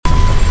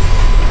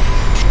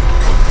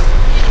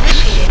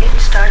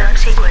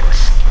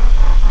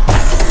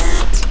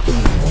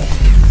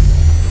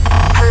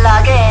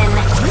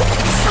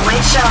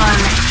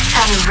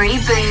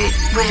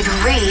Reboot with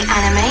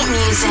Reanimate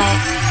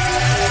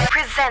Music.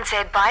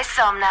 Presented by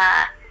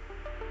Somna.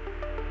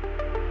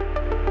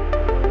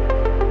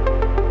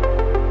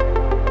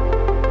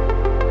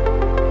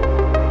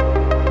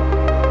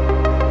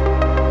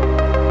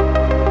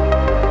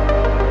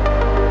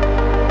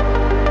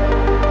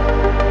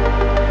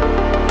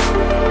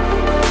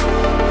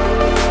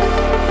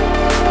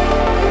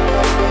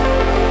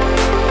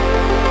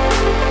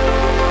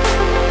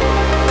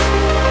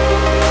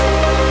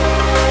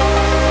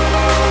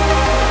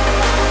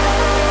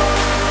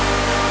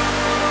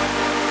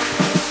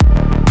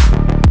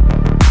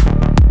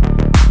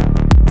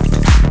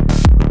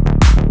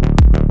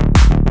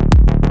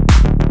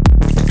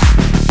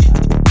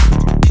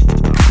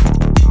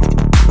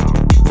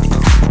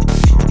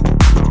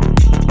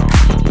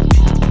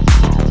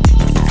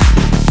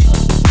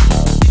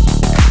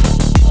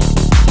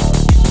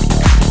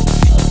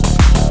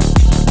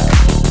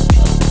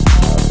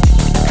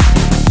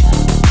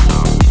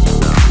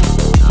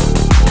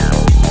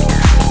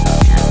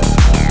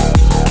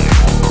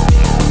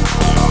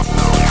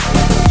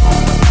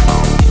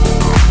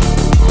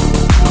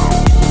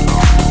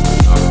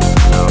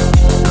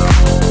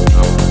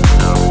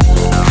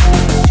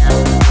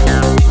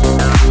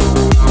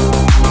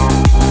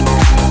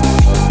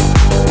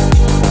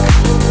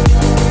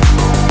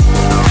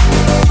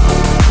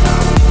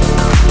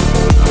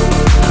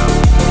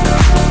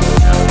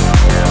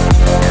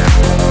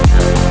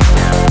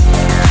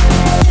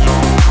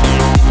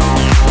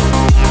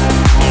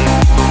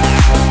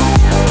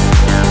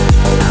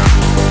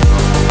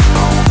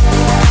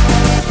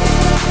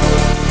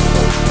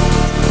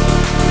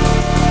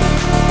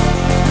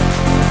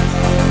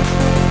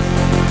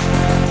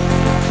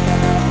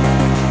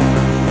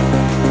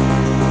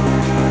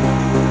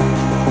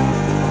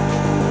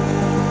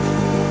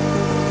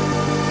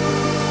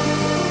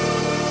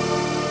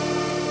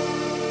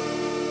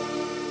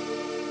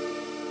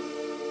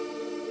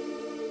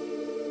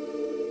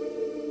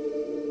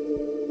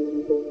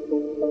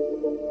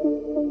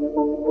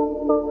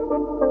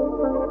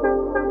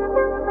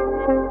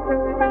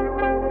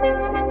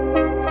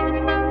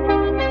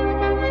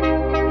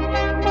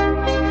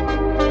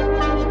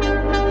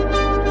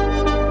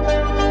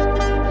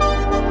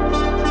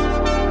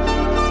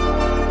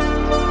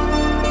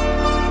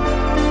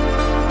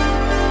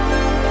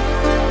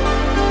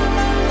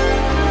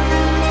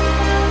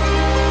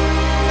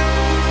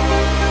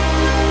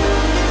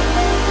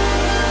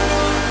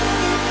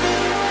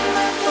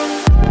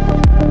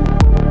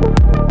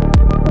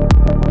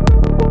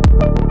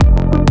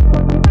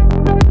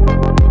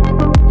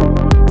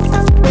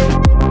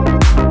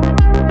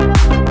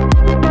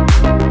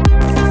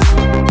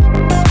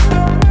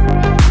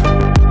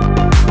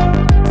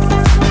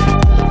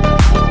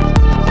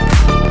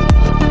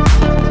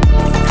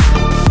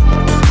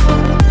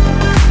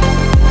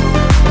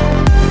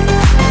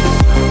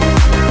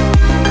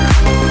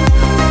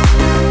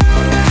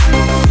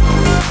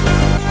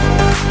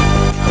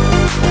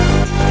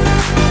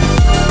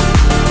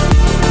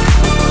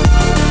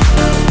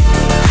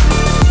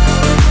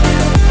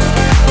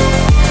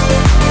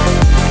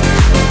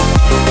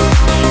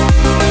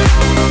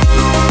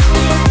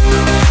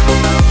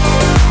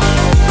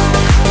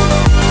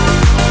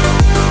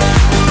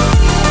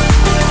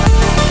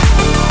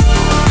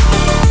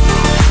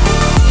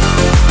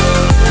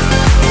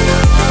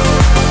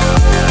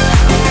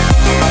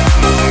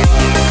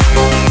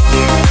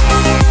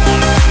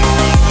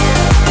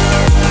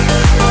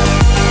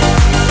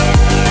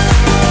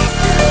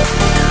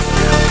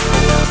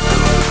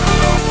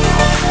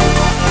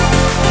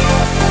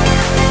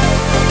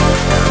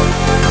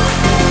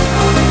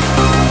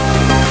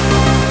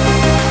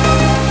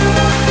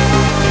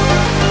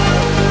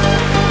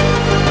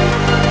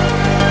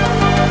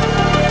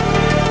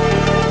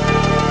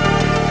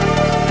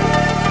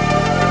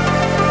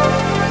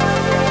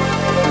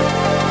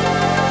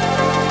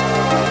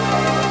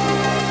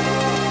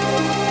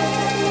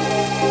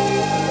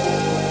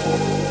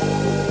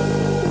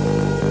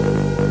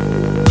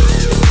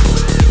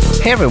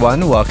 Hey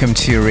everyone, welcome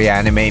to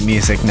Reanimate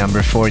Music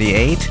number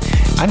 48.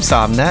 I'm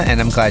Somna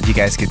and I'm glad you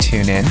guys could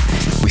tune in.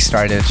 We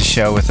started the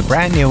show with a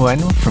brand new one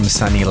from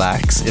Sunny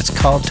Lax. It's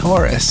called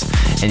Taurus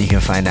and you can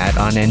find that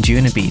on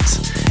Anjuna Beats.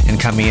 And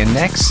coming in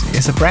next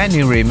is a brand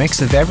new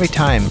remix of Every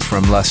Time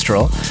from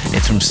Lustral.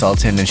 It's from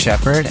Sultan and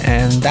Shepherd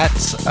and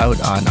that's out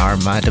on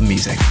Armada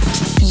Music.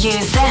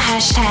 Use the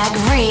hashtag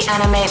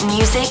Reanimate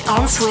Music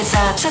on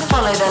Twitter to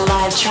follow the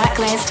live track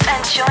list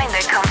and join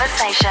the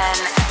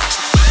conversation.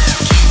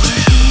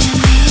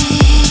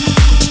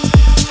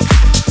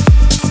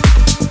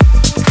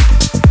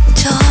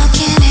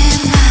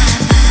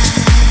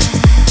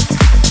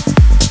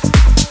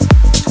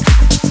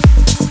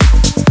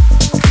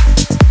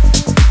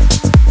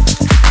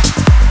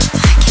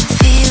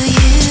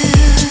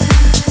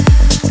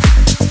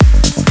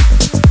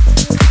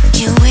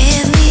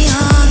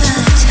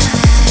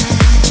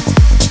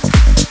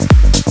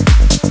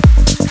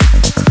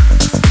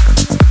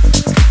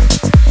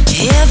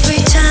 Every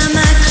time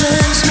I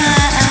could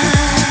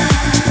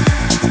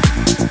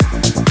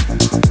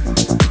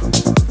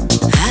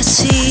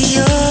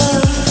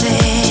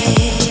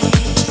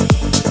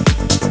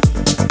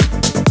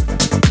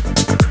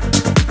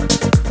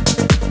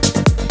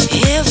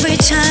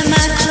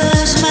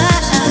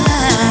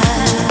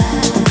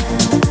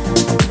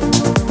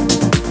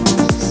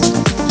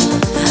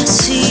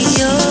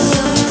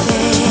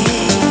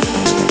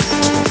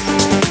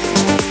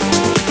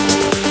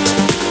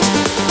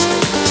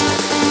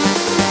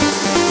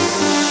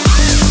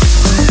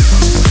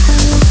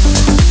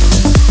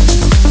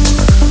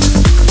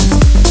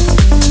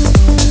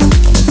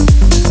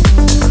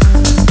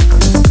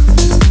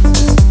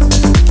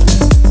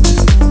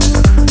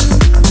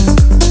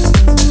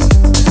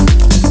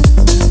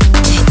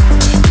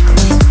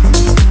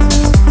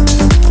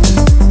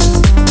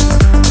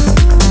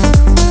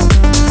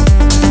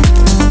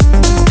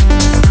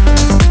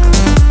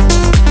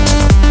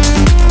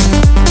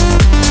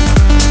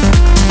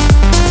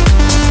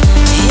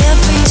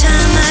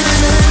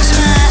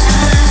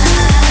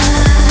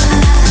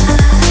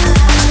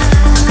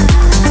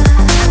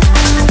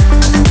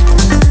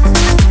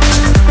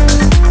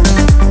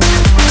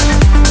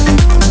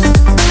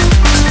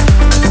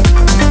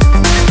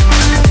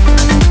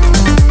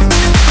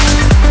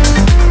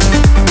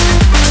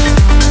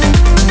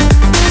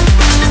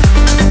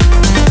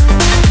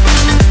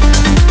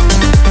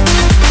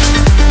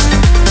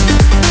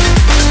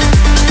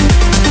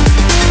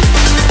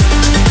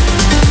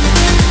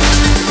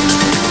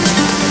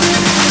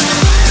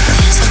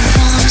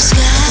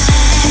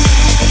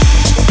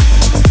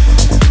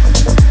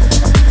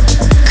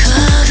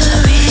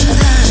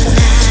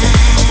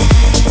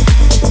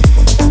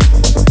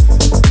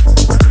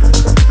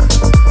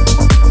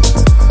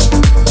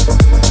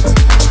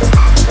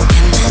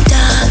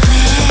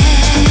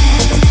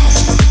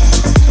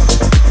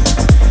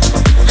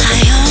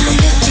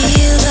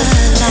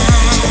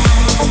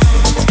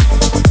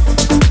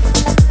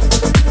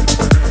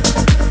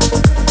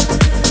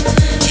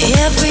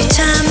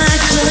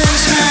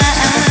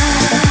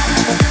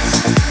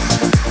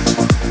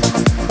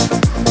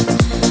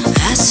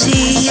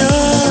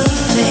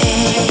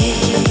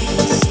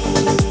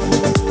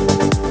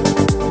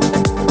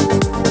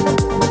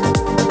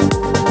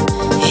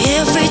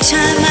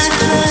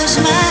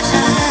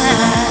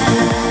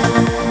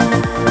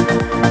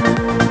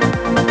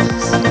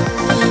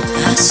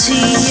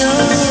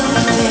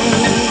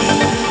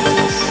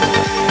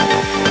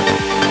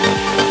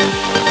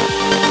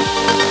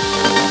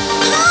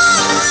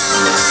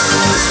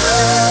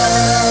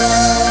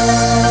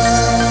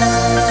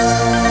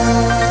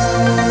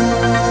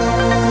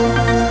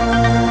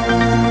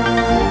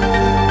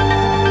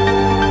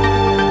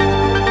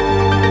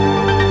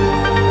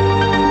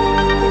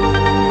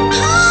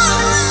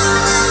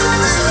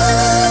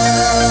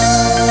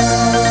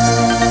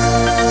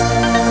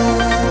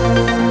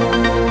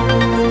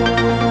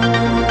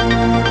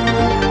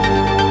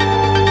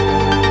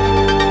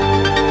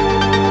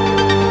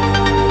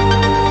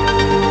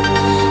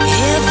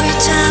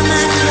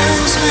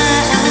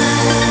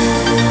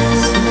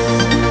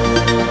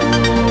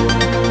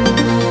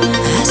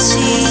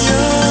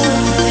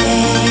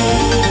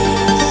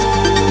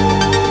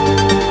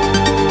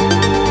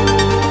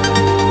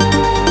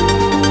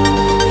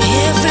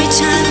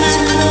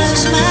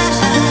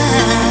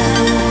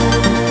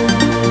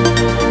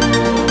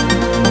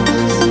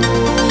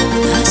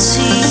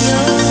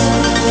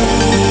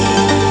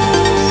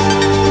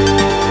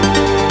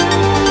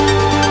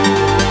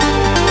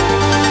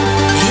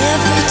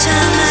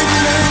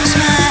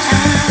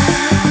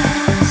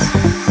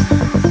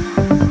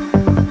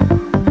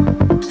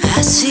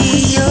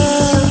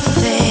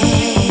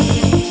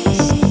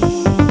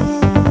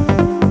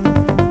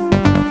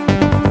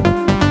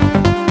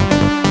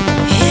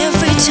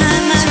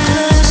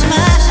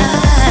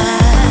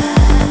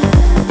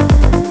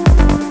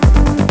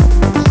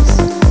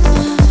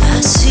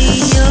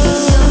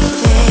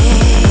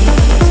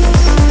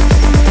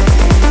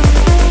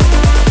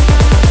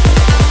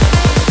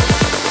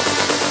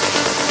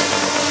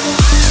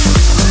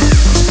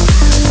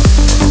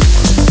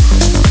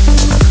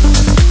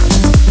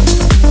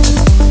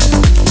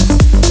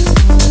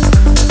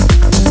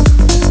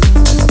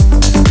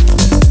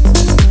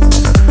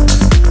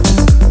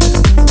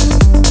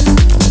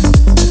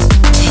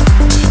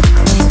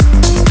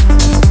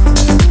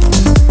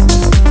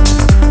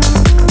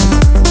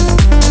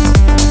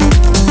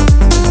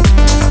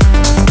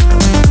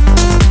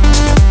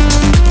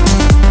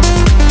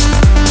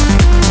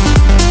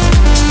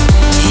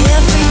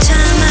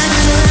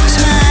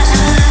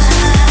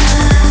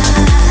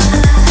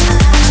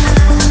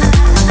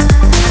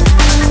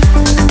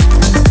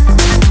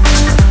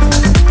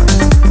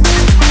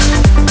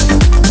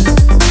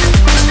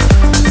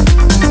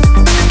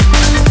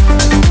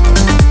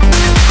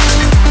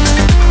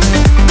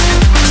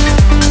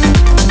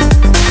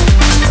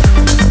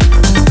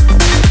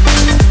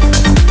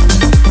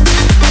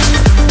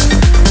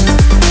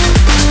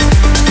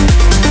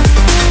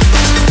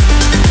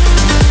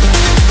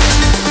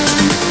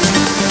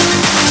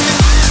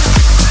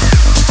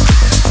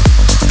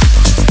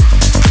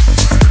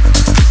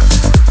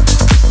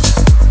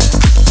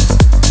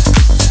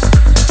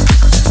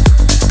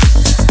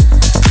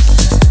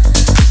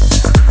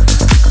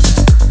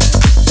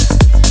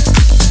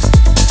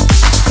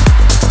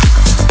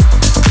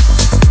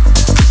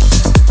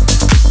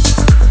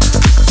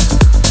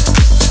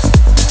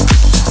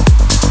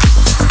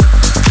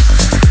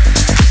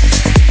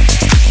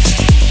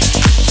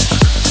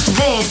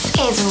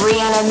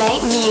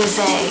Reanimate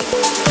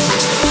Music.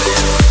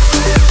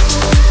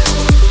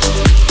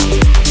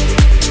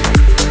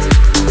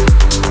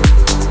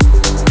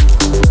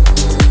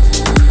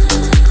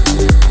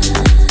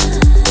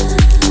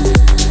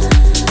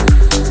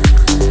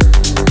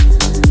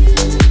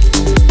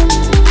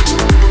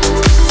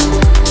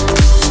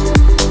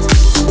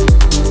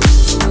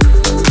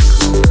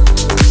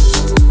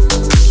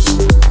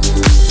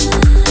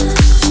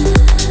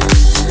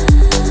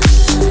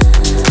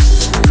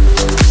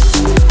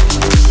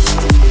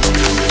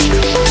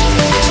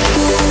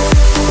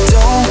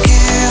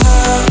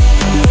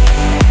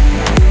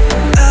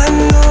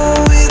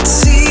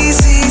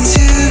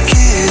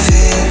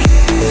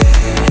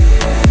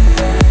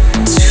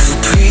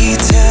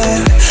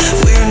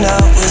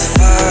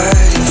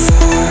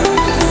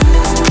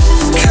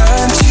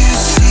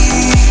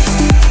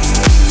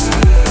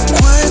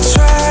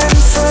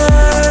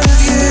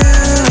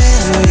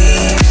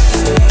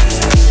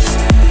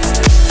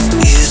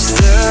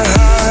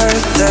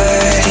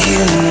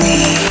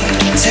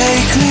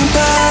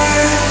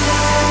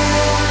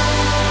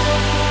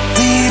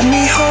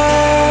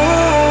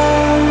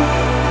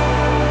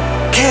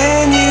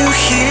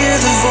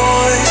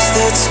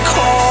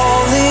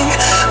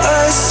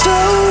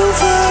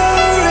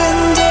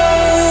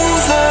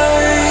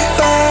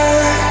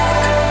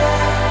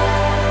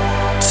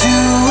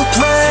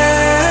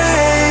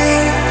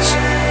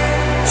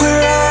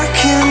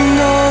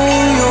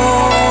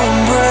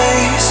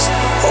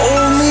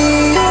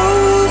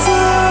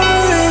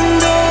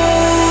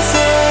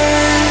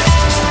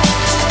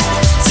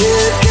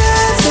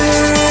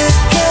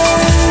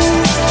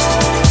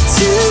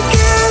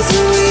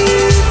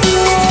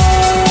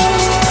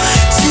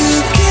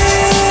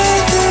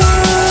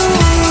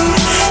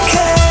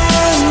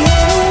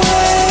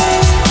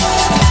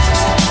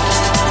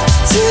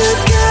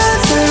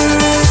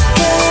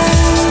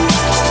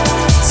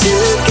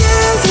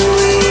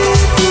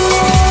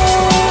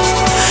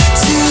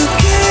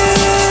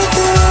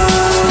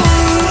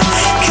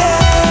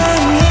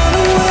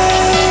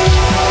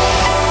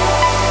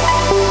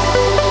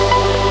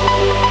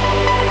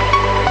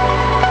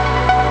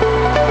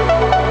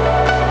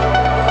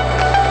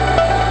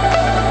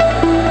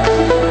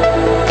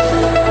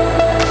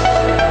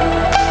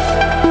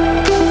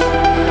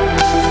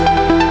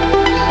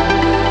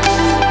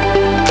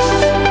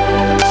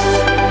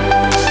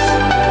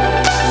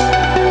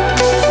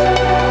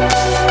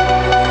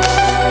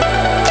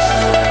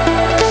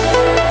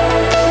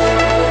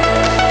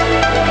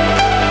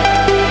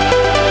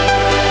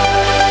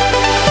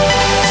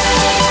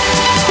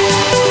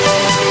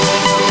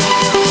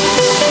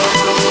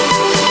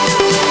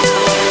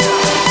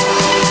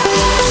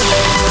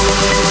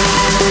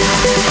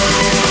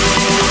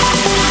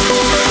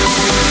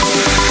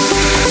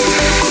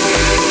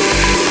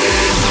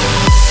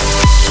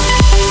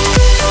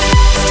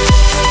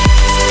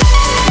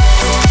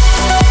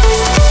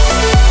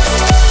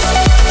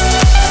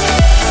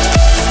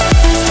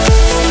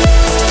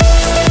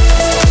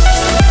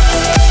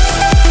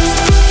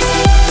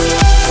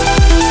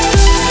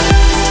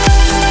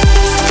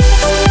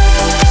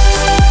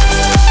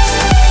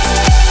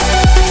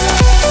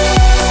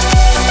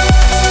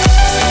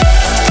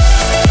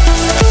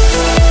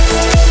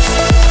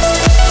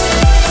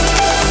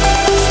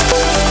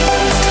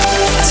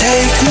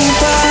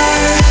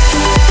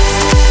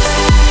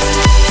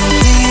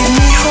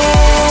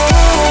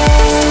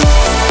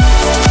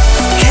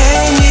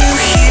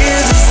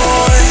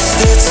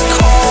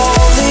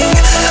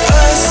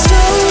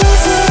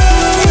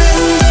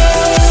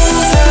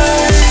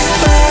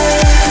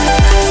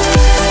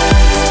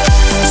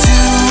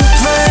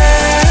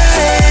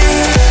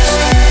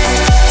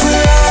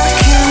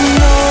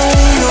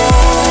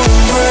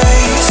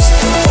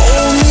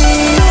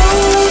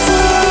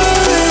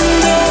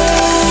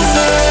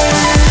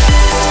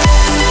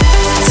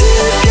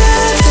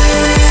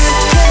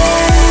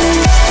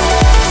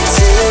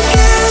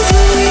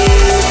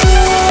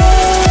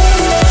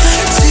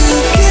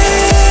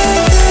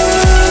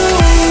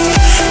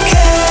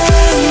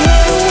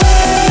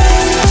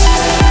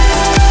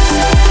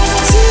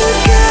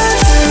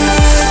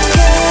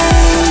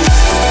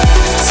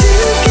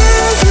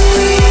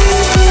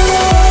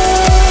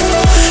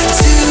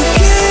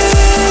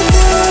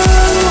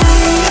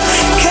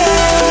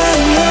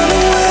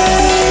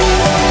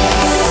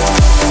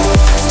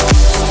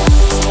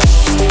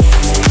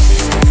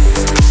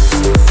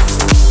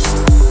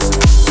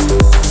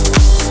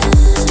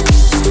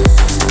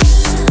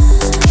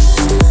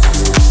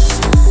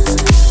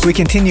 We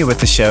continue with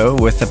the show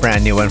with a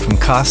brand new one from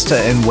Costa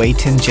and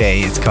Waitin J.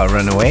 It's called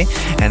Runaway,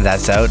 and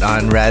that's out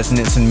on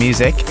Resonance and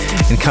Music.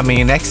 And coming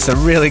in next is a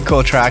really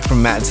cool track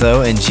from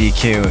Matzo and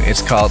GQ.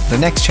 It's called The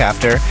Next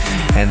Chapter,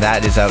 and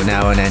that is out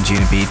now on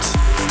Anjuna Beats.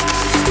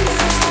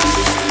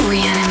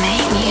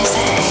 Reanimate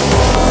Music.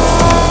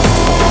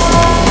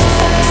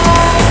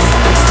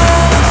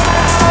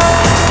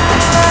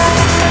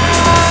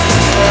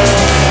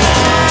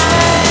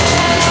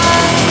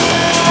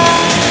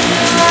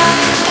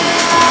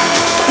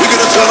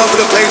 Turn over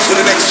the place for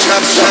the next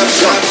chapter.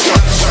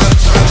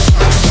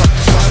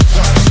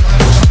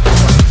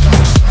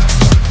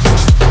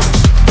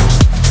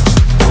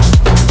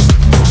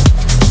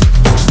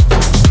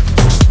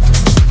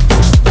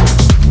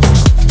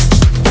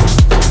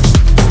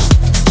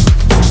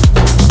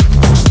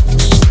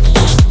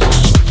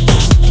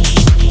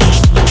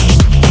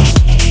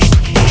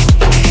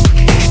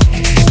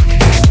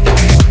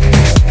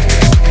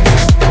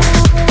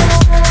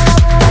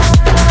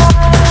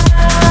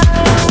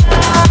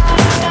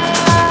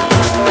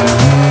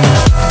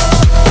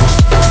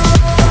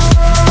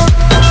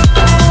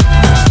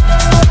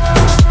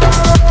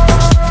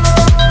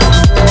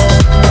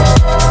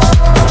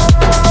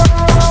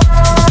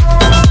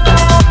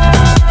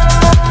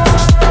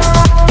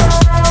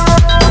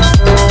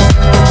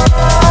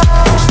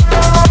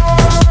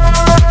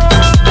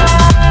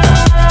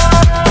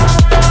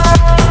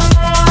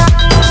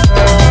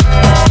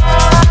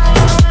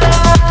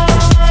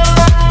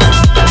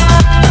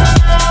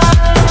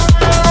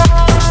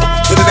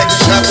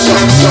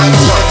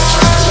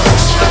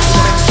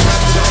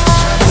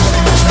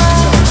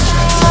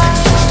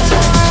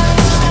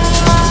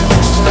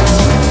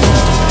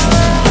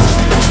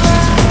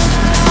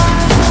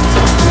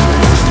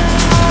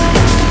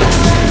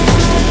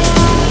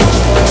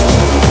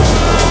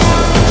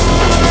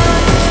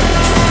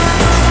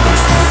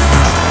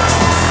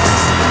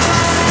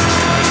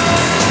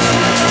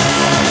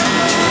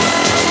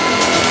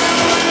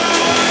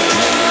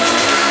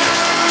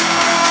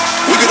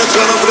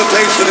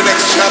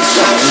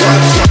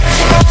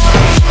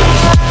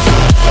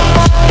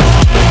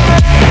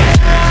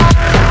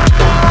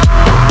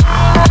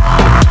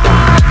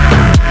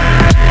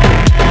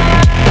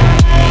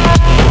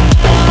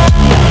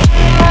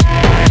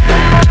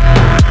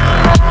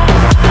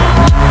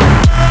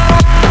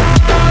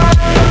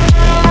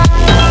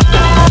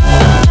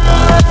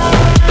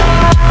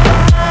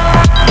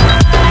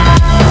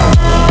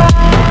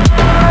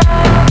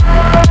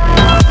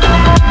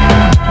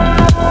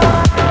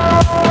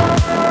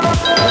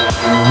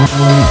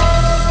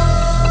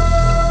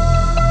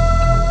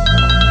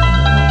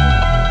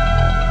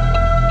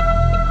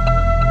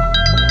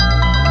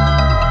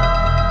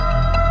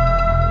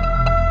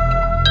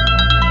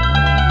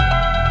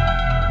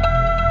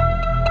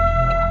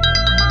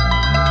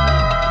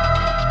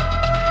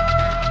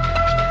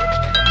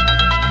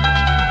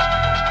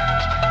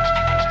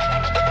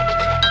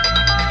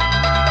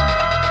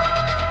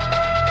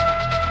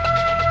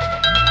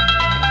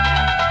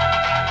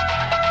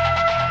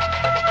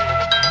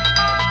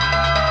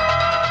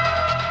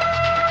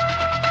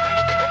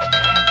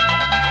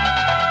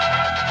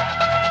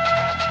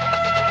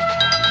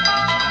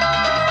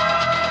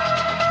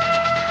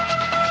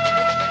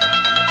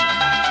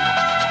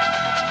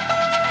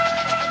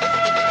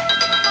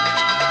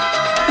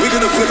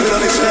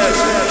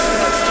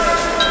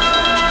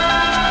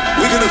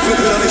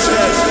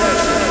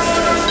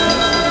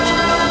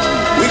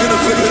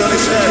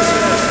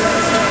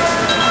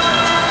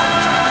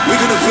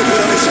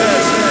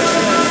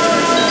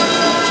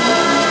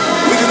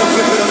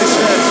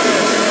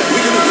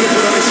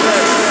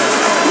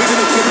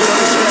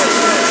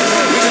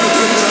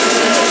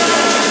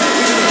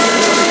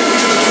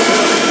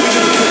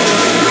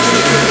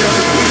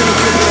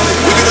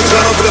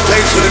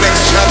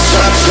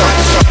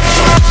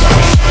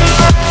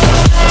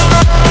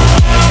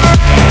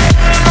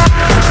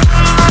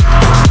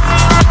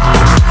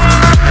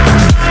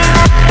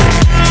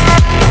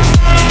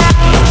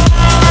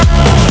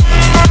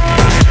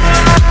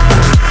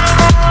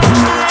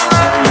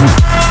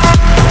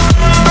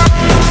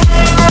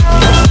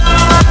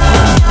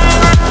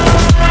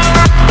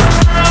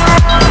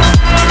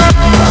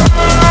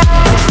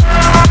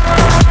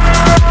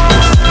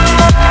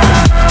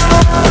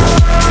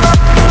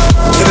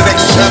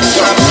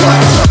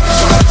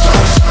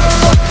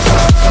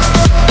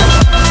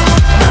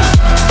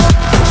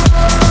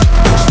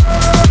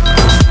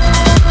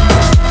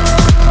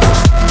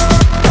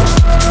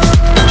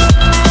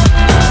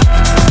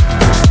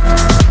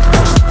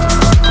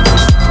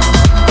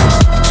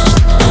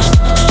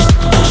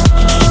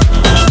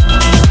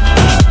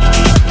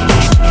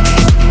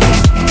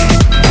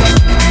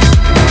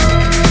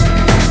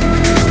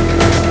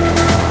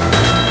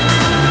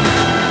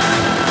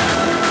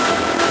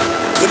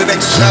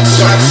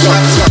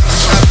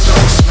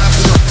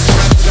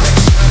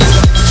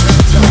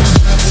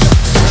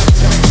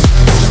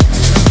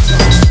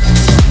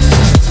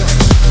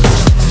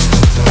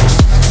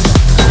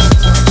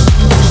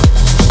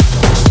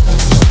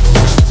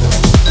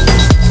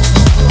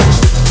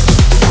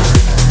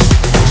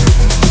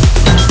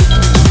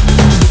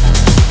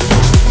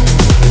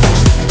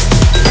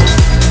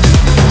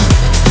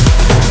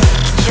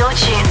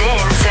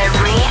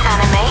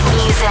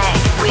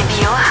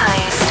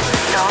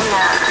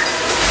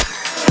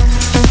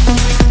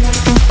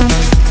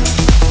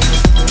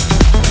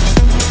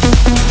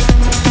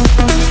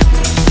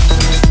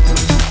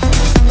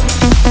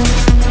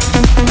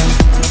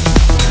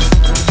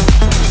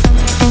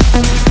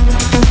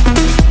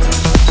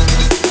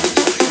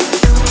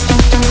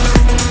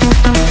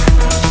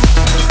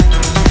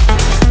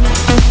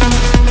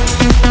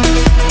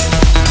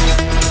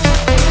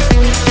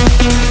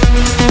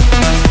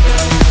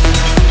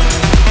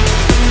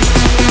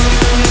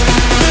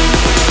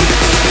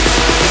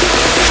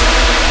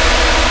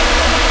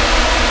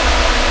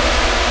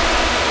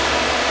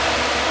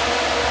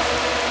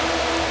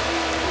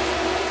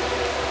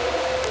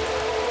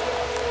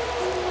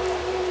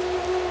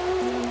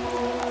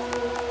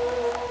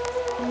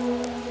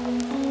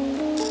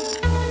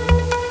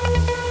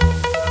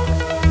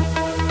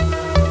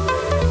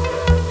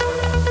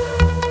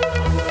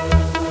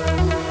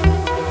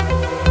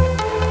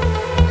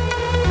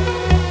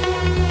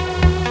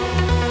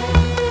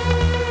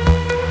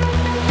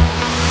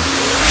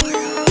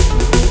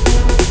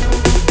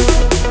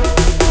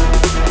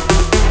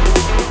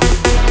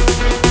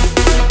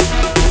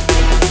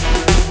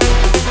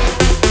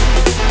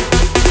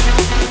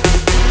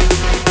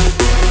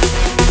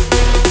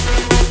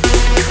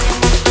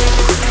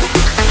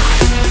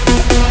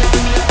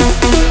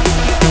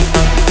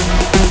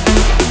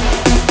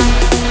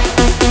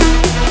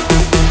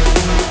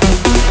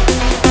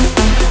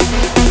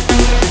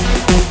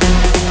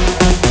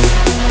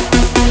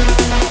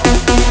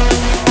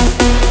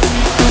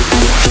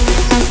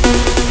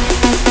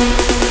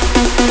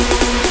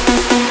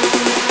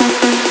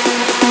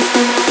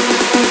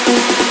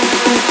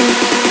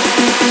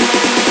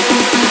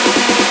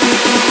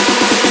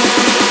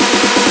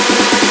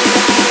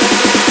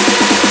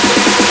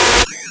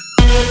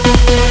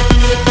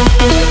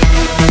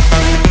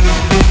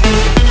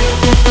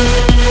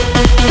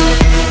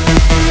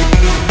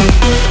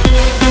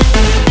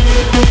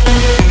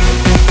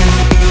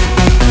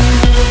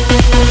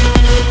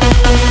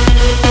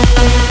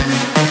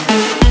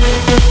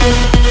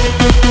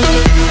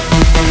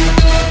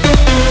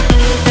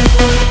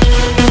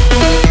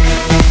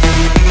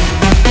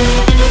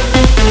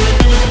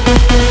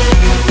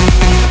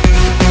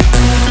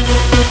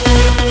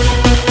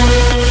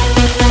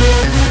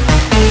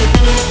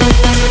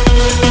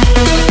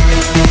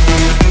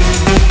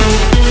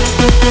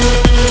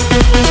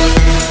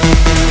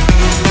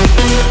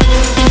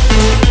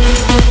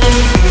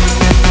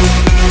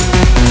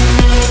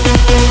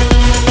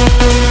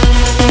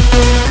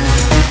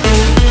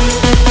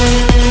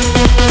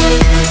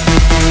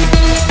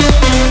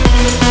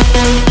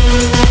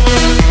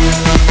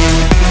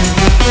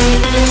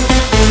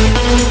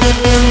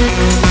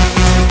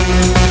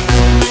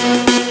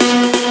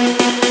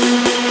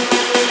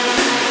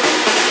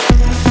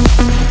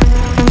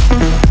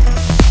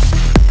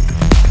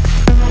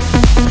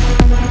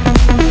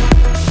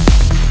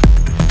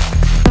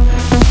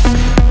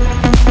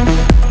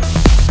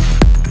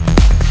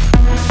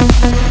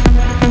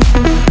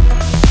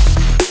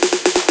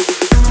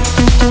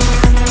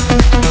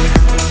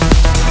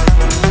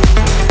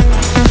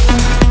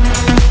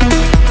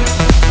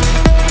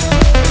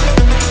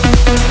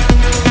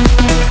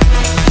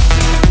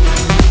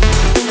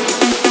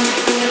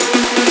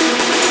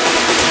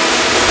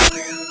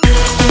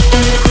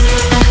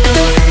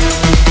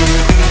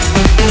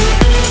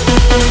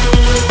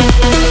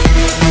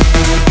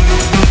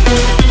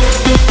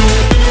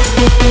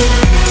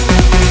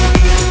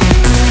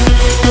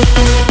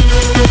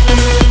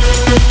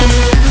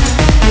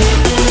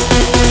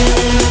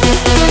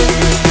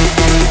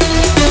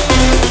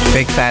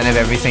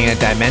 everything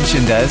that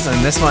Dimension does,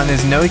 and this one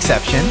is no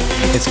exception.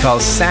 It's called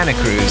Santa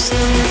Cruz,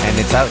 and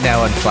it's out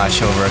now on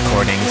Flashover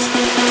Recordings.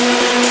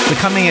 So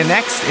coming in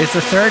next is the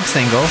third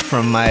single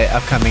from my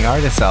upcoming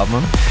artist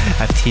album.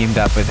 I've teamed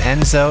up with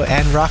Enzo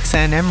and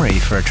Roxanne Emery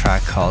for a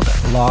track called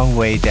Long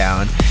Way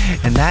Down,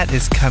 and that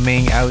is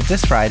coming out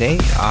this Friday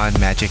on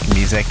Magic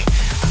Music.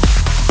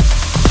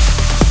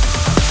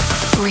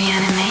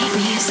 Reanimate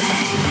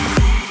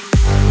Music.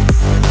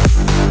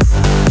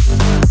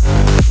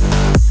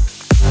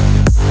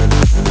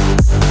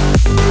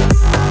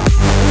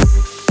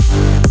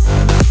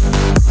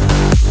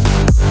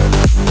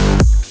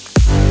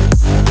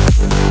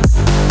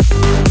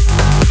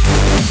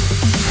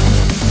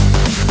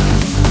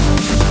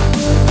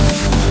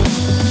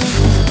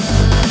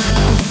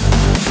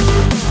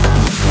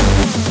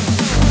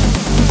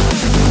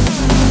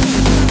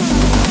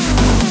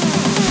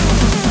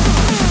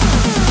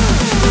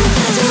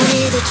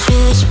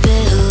 Church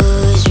bell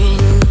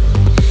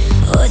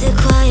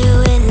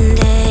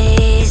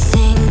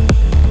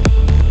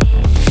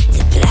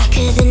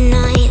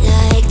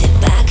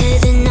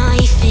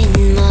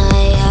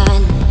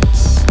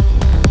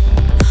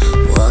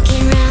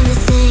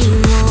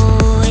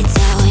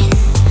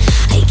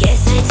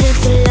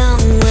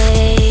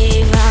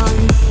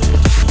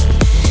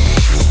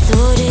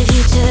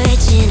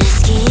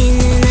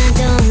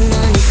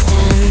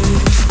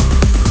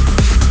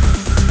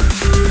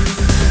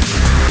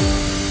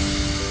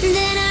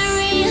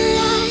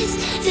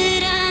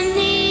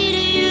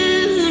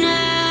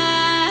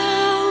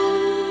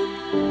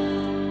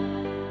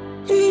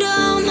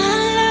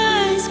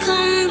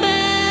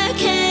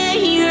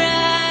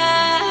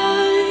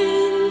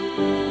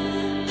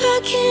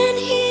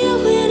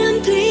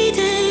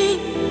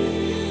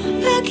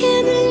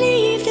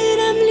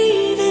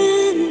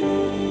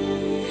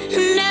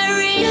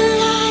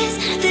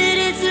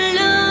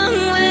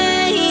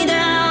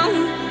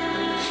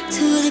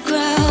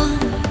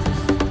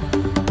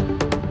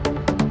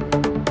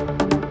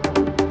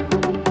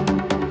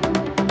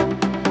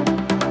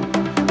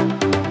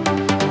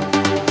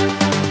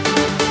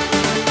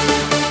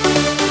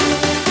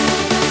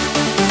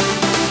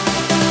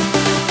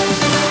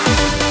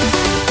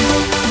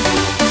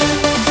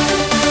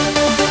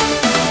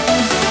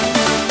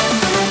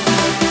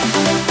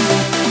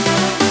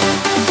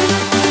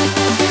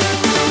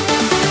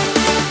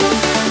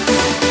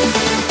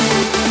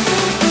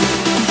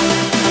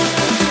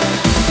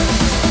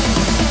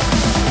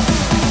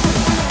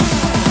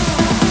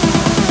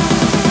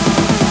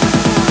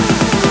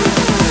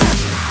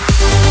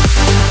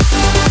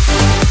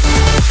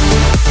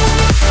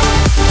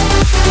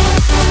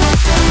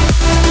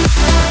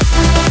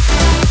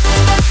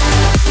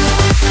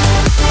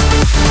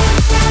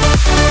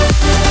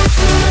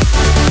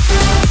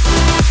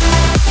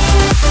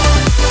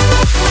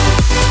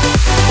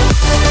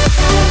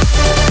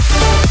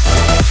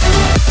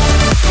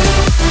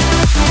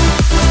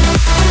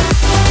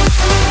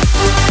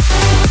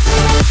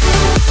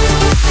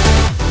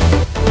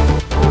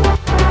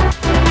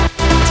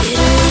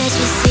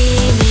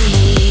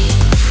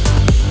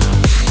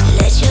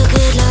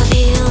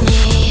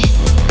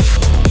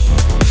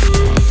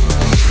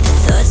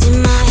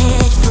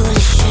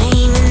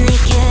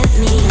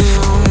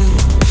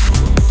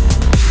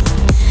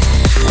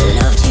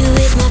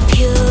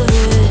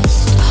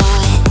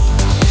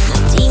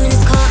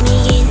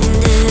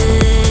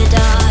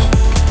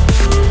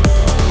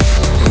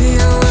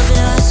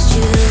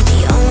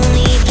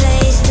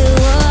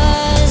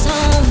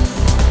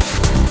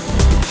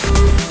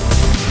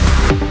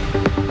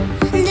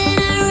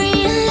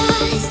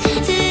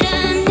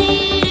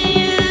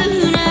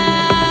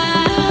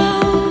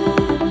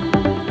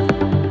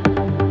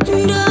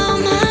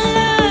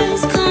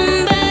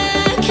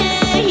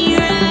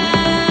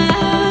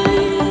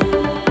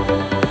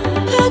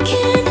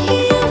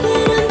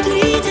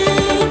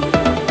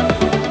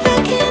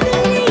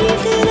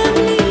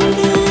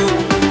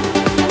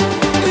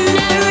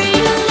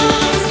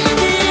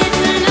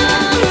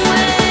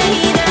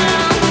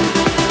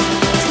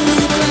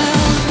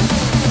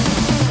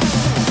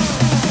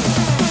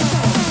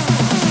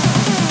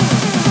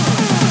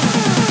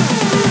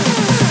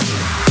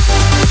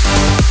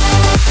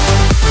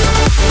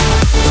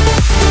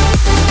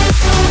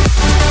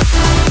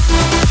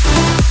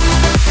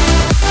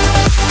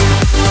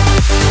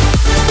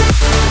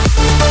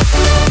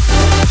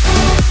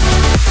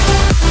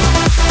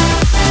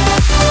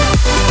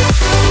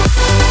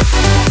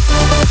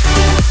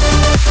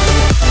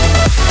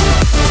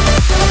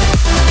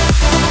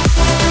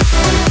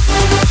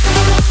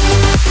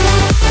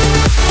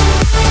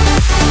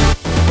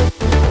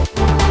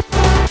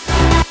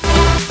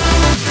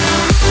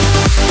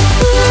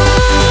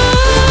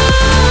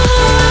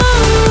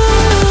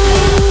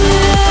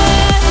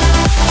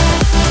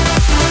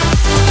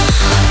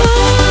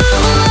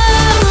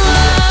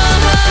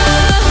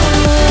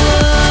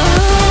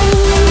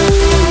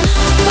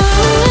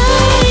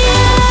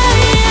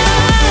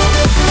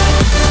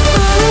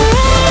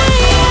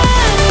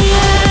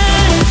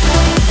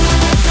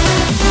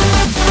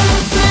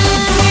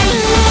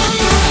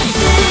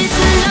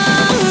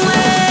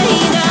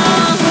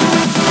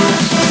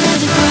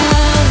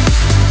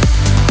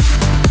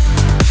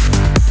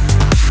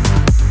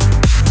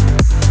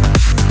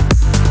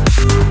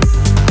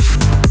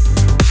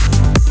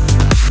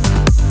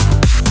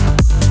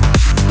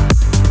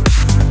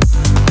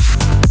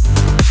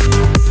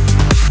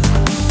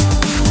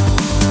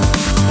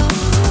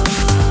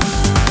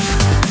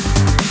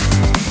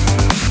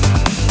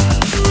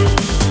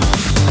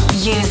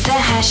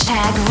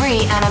hashtag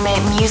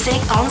Reanimate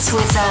Music on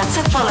Twitter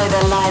to follow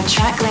the live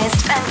track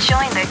list and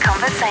join the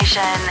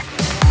conversation.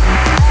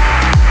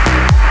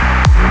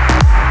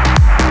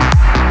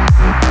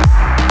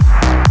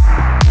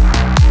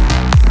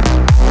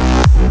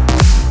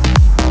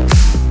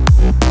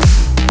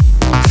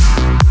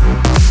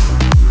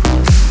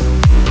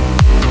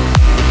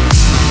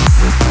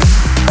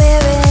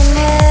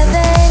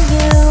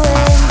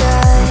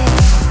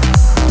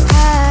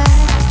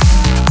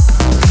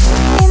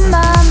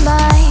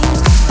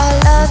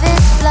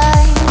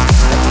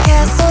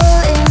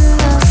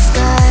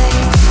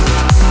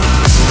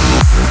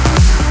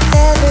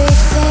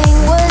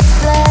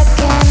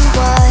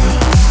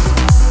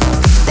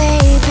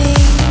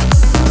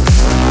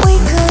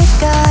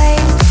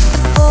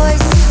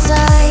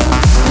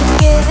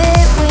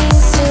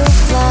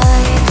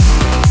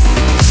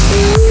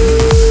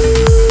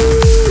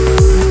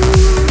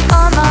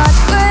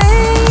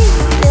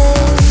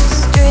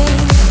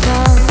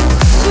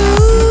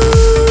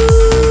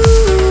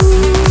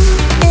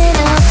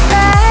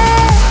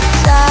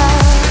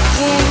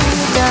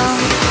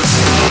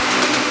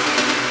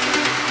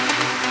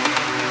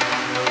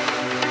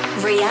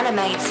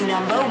 Reanimate's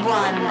number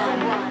one.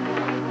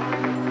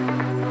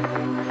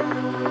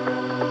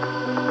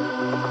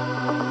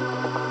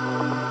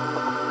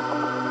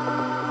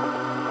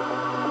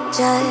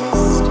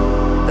 Just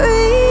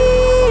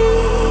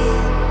breathe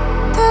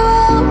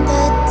throughout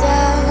the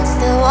doubts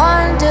that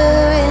wander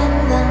in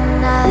the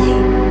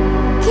night.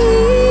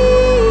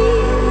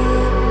 Keep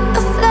a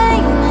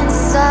flame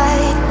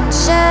inside when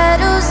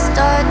shadows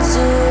start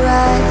to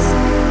rise.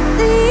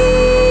 Leave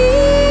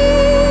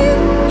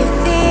your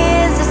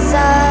fears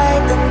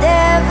aside, they'll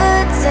never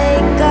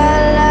take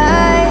our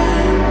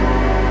life.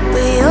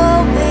 We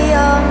all be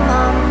on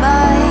my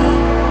mind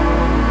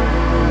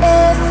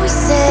if we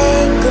say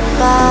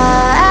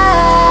goodbye.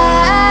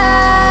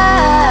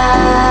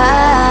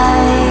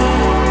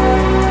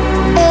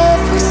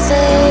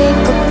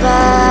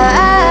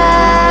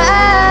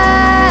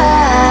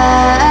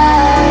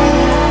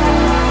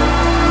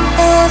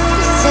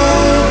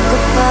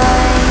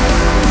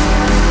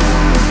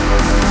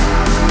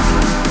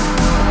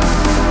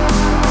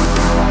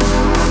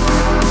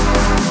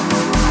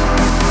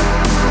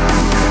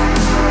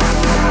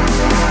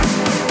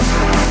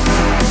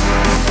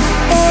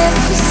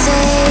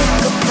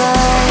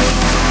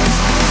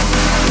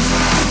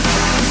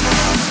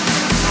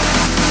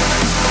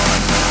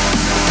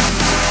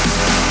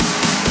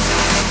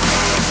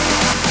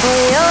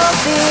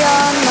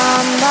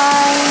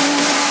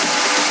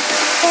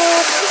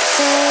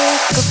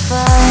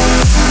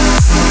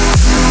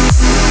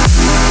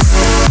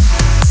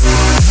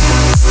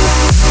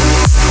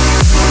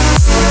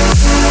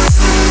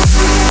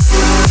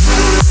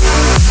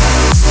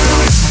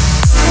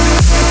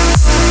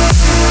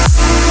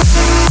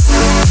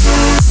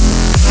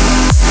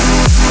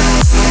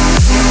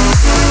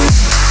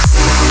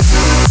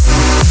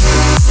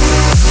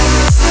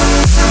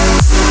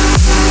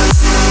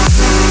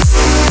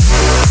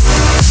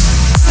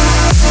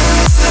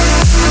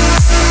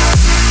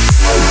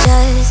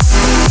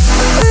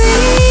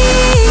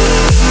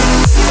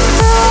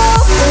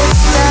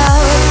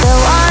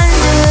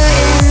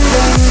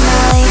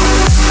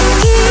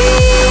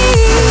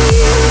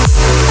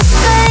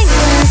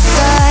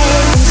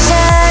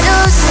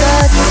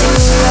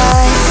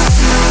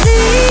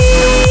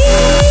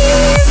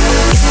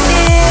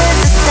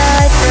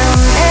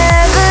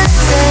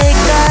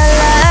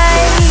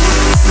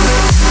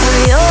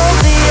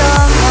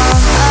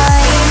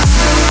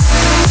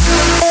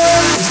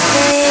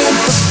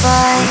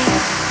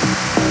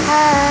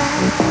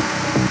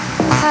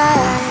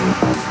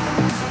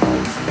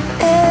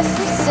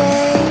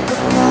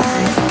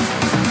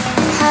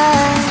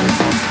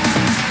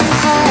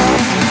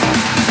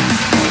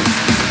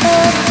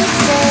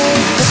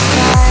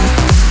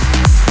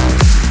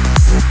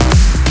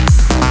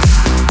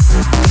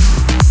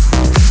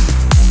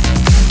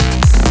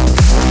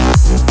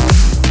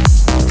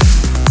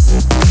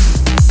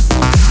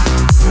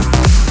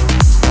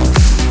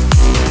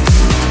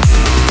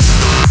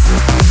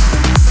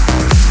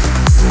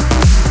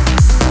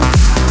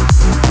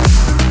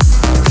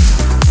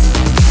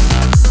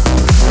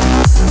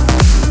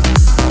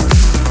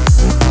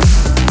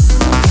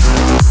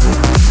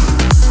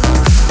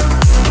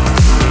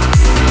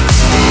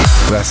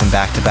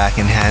 Back-to-back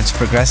enhanced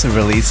progressive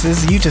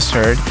releases. You just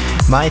heard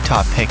my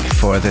top pick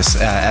for this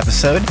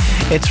episode.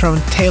 It's from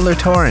Taylor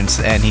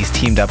Torrance, and he's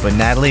teamed up with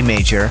Natalie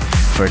Major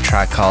for a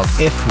track called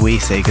If We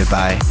Say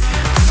Goodbye.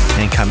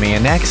 And coming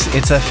in next,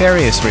 it's a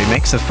Farius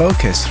remix of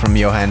Focus from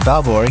Johan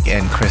Valborg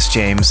and Chris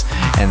James,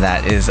 and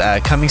that is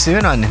coming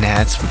soon on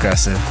Enhanced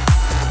Progressive.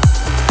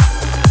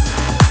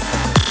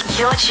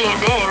 You're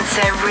tuned in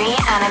to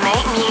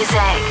Reanimate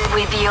Music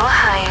with your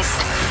host,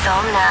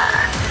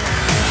 Somna.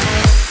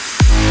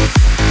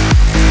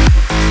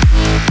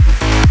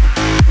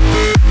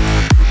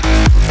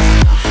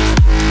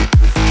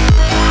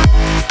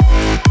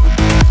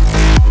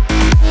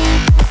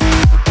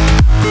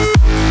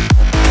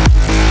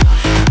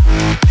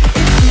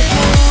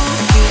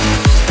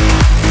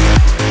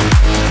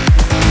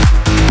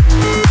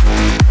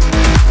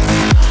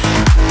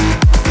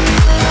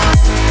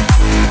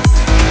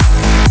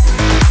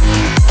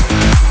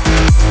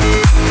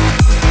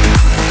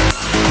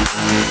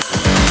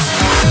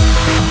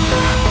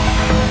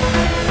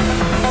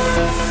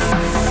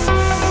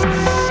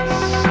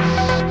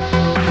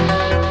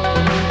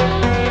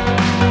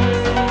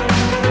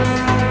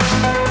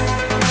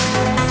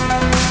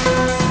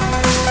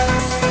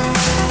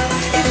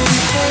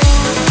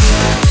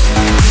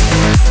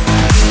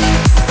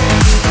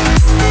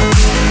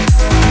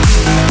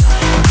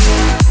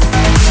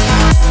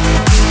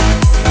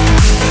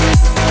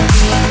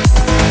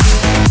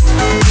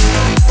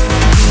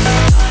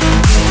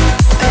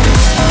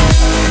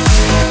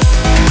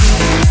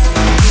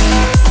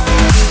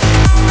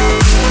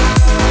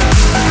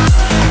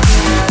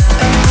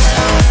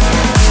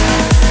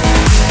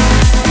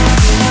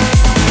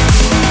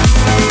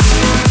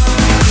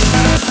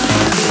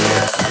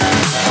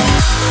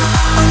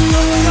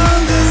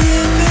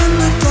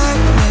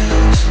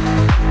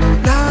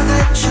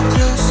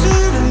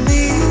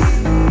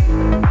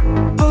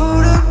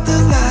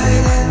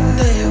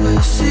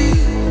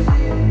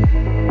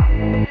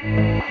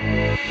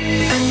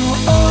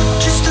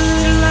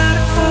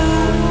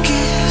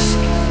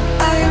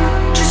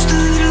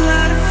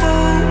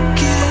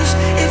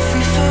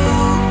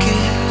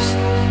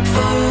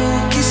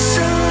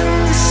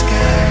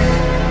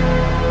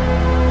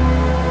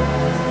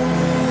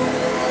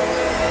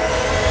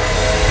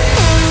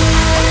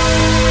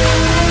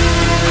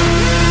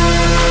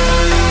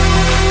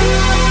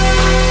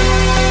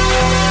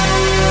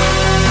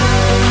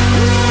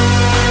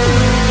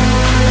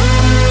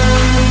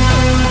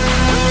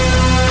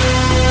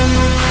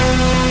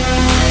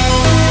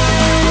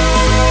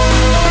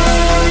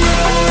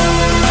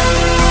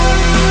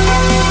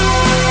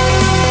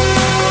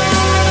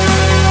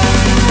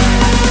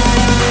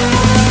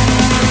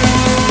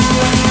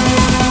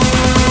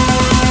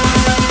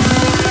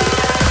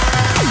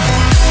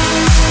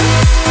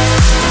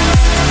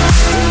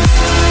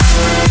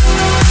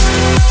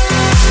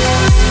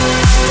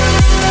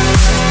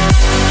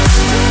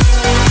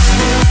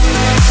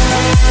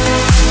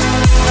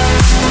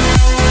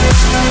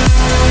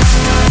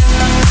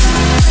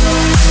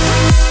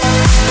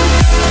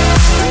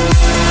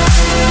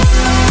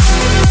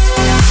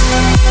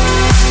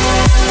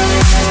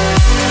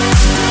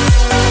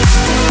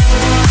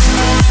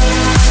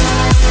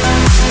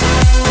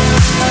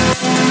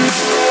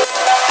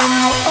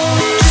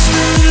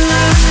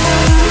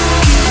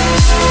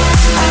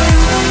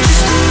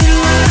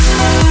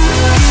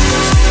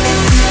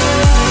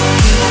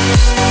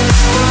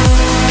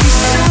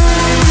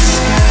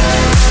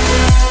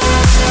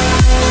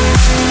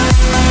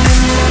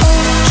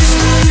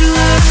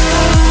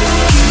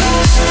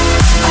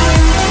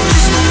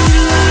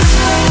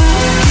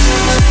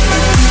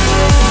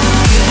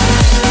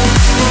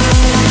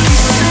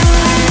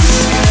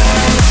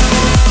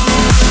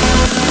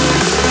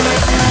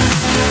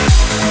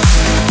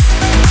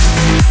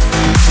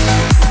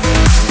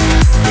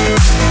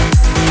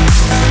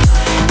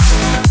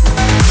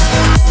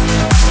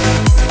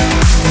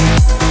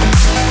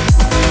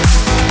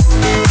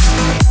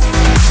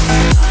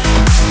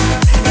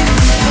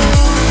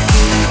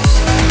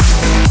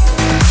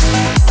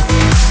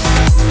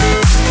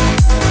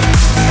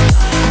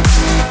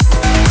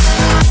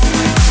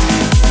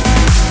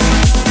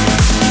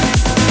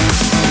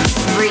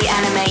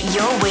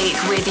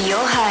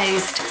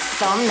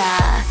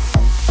 Somna.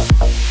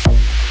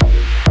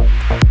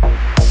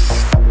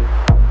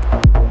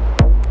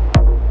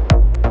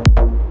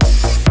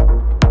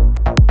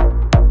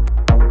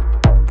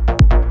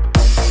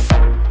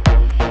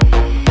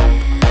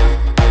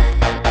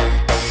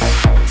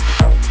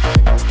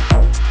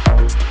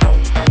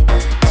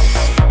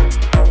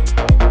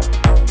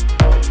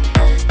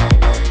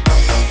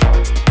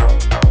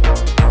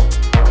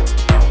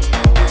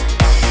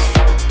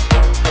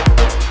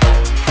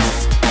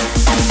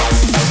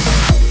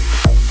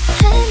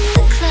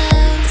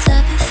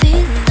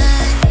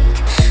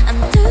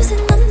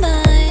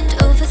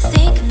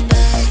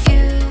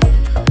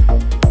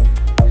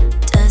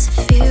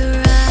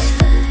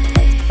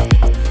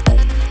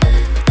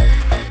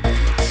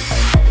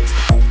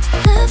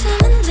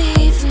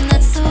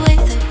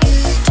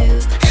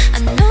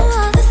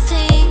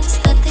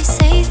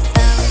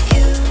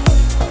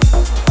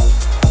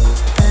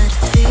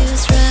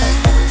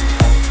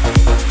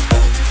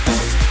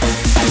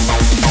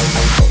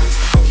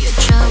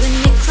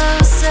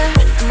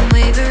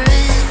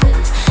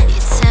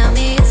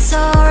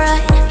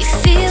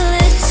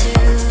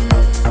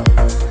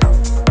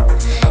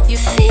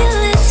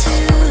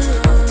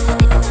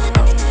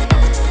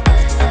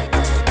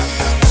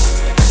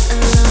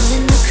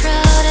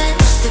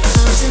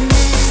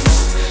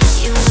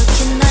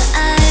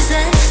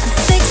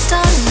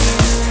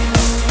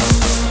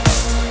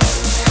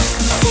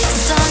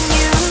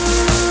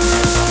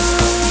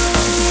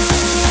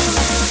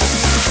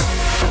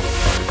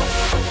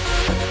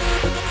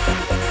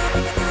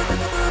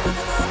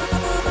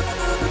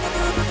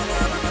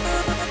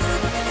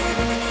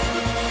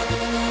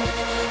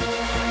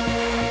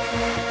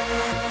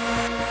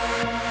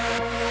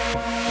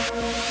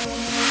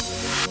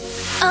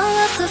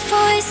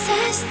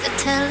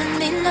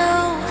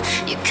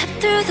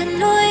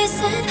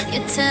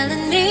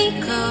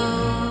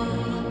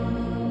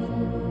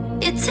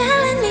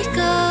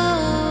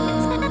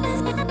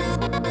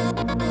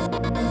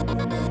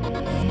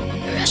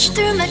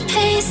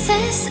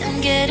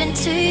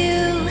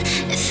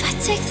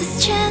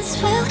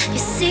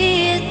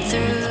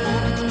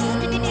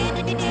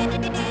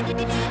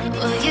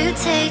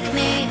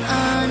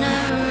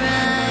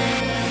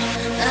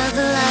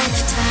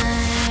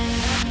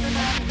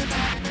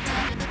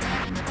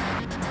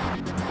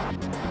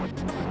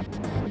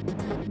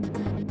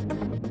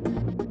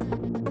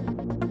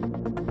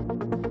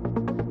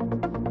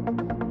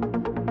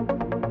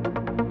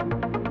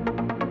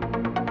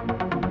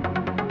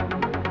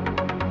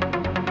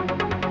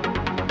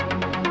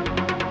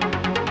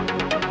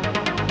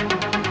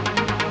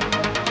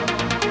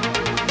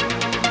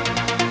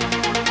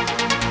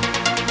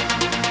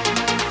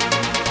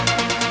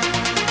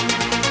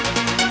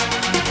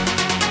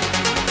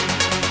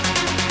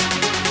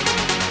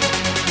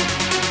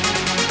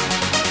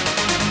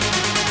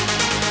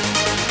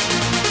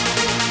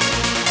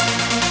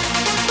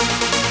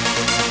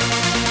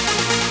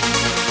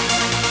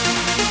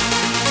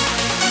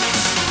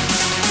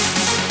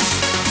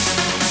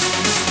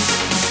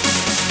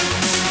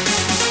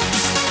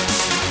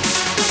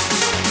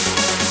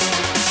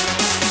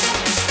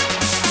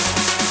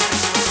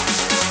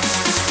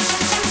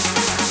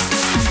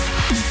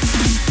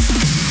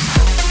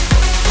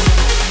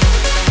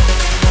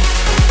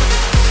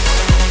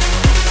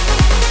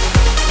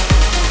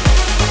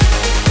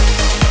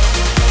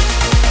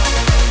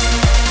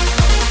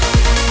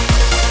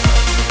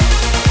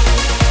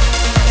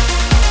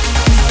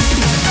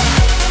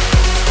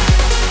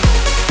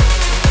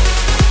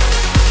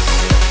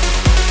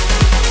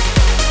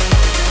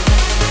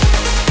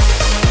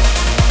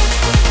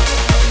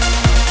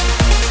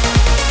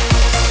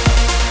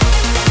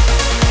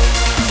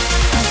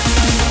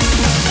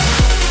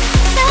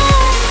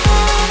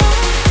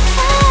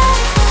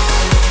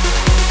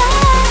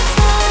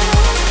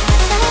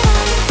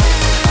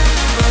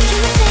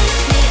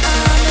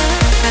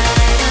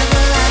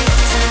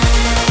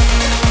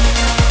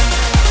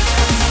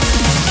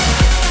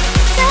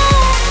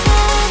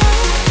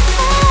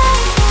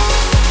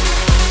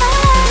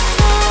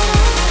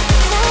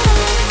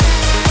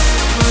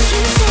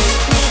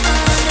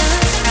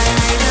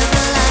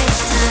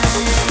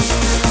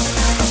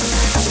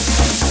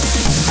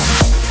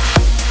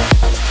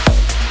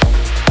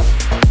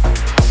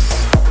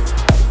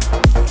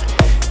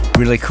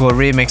 Really cool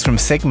remix from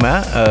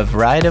Sigma of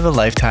Ride of a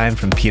Lifetime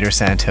from Peter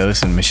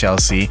Santos and Michelle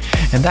C.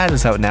 And that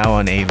is out now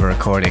on Ava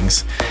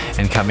Recordings.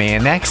 And coming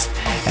in next,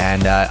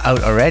 and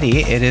out already,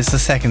 it is the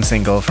second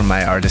single from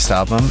my artist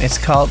album. It's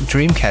called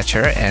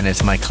Dreamcatcher, and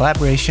it's my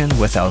collaboration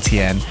with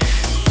LTN.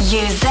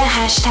 Use the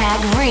hashtag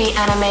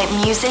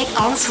ReanimateMusic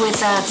on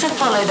Twitter to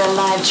follow the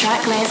live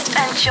track list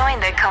and join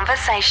the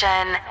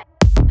conversation.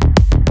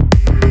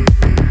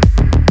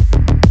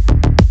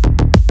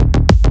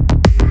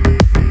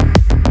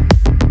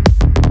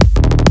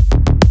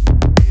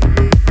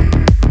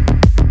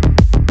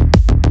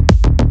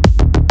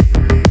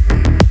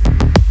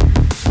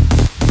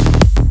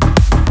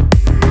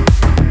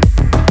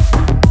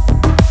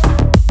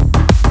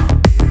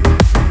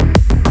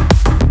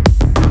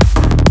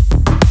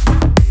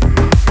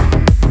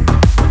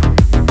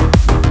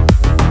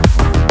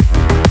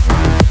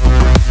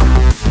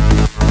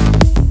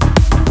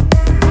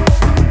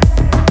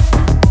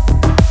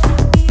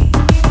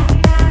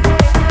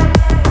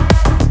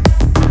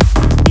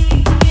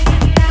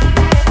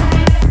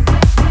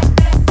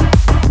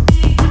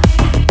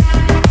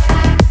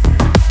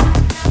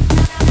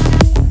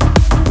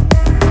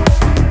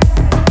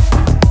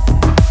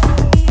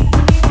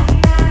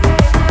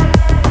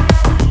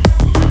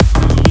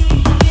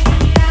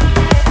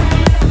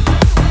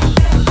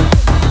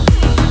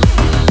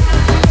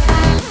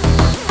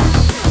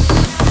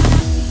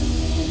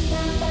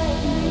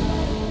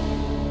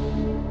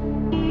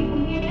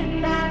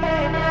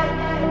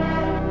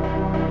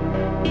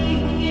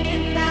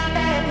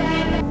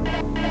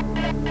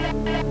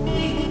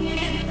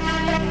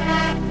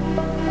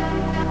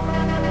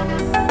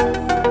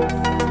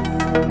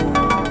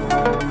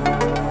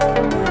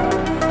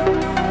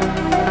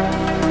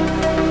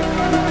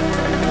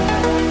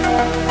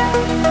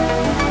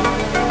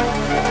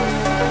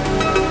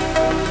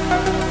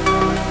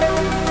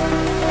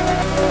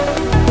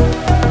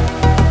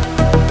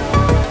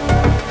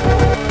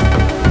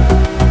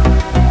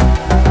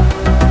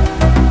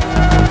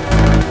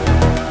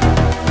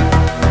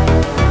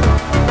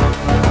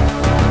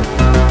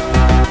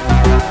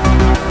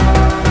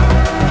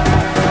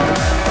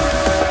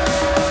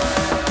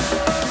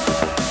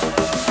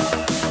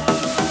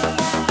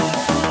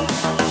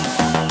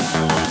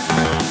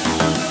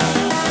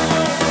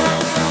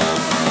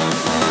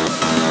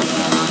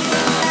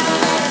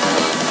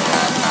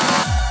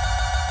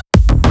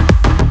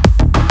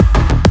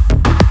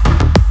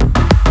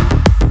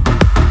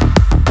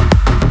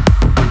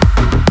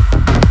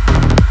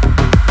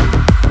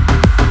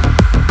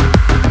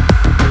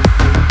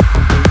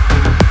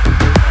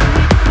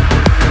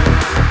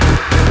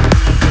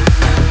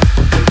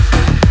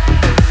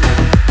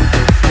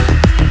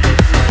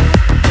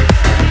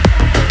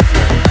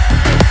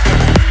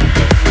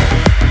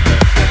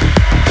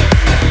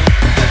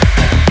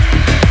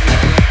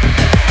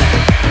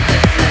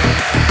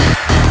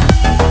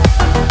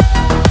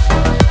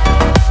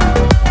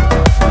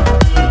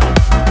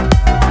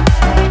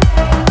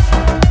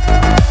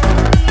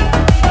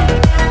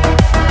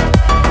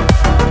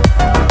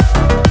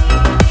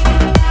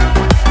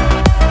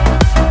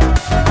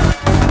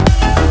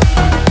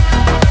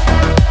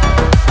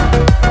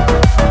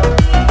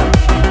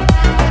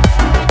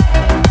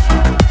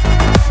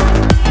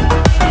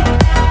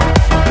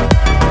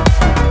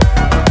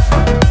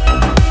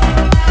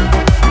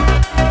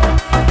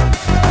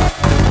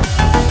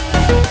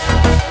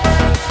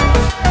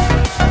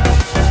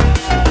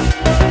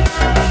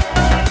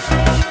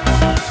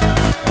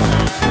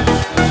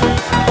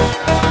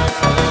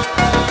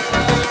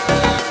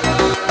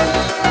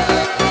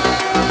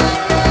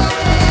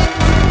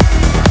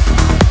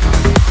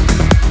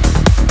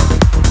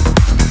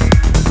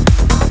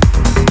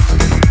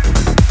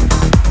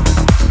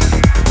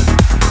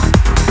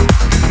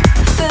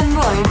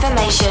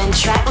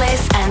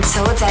 and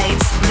tour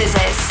dates,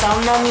 visit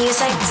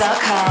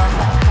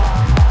somnamusic.com.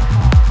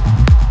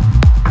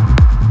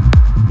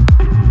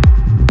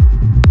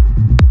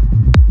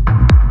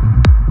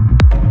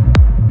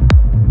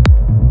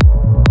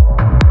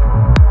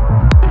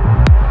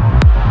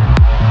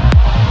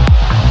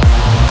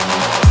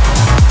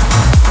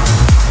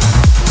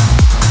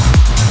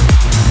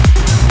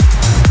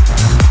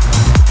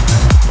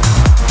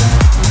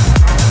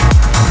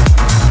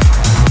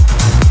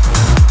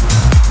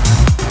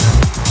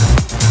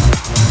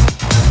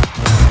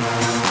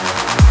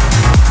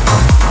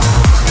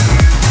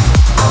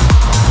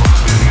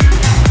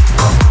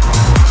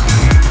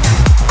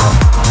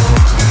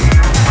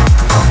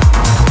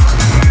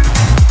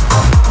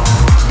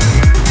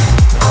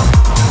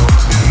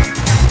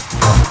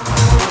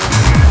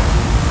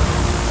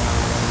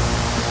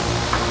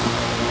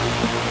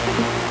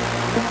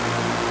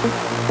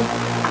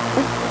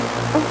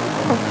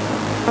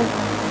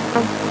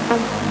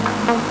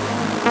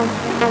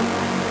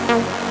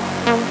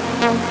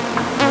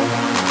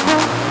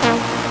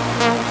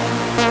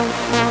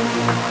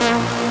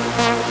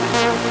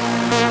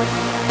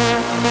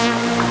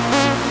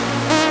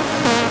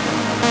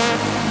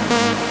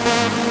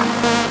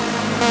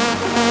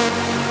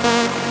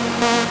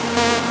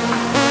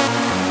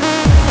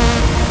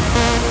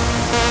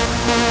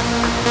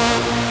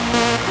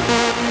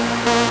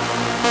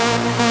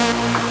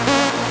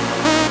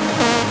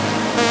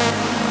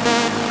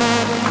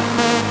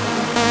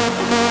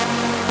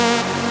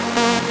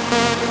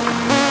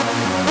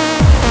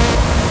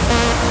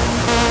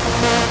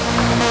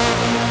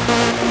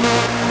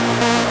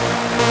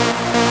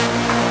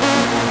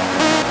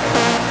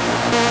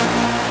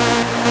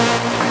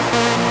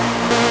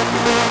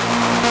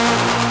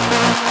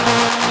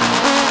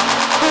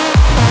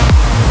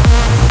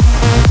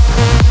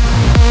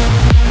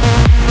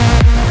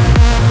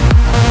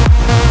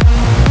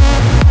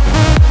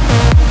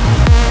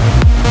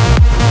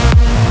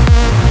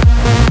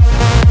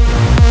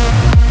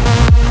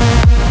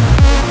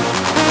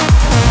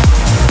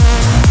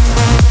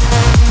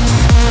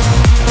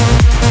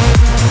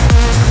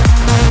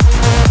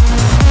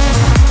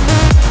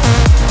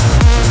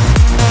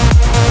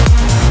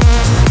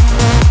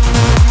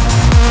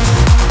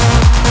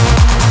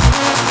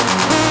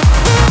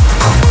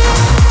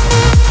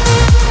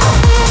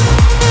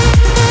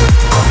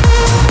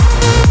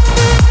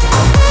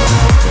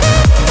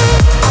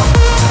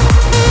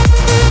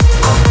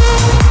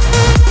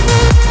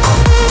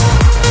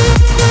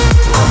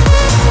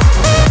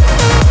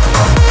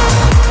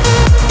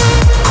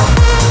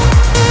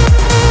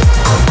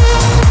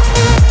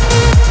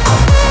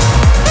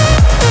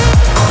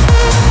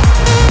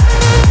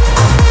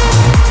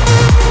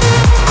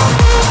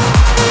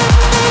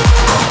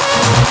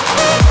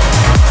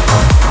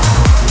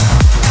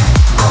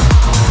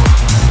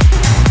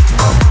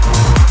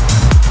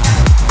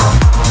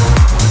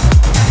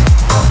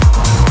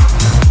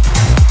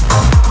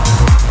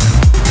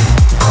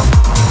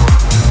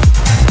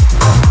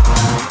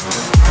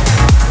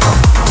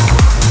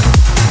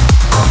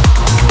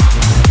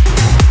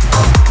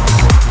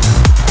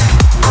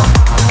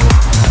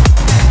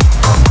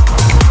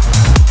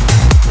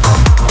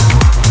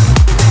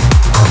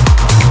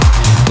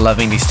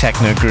 Loving these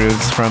techno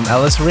grooves from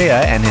Ellis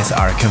Ria and his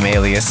Arkham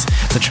alias.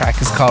 The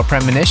track is called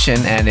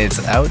Premonition and it's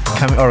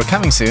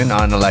coming soon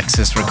on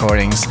Alexis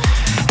Recordings.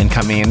 And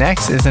coming in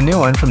next is a new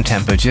one from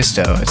Tempo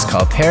Giusto. It's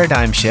called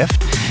Paradigm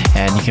Shift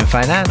and you can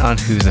find that on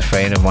Who's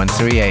Afraid of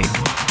 138.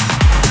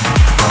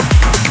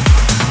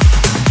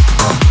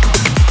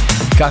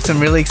 Got some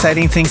really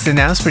exciting things to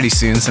announce pretty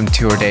soon, some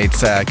tour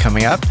dates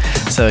coming up.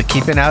 So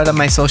keep an eye out on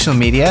my social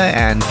media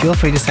and feel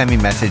free to send me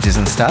messages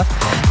and stuff.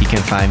 You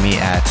can find me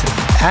at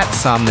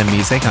Somna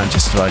Music on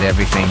just about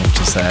everything,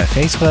 which is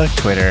Facebook,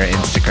 Twitter,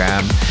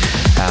 Instagram,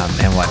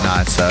 and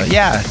whatnot. So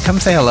yeah, come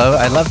say hello.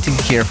 I'd love to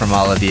hear from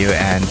all of you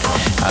and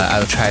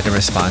I'll try to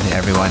respond to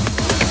everyone.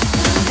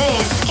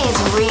 This is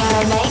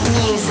Reanimate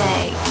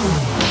Music.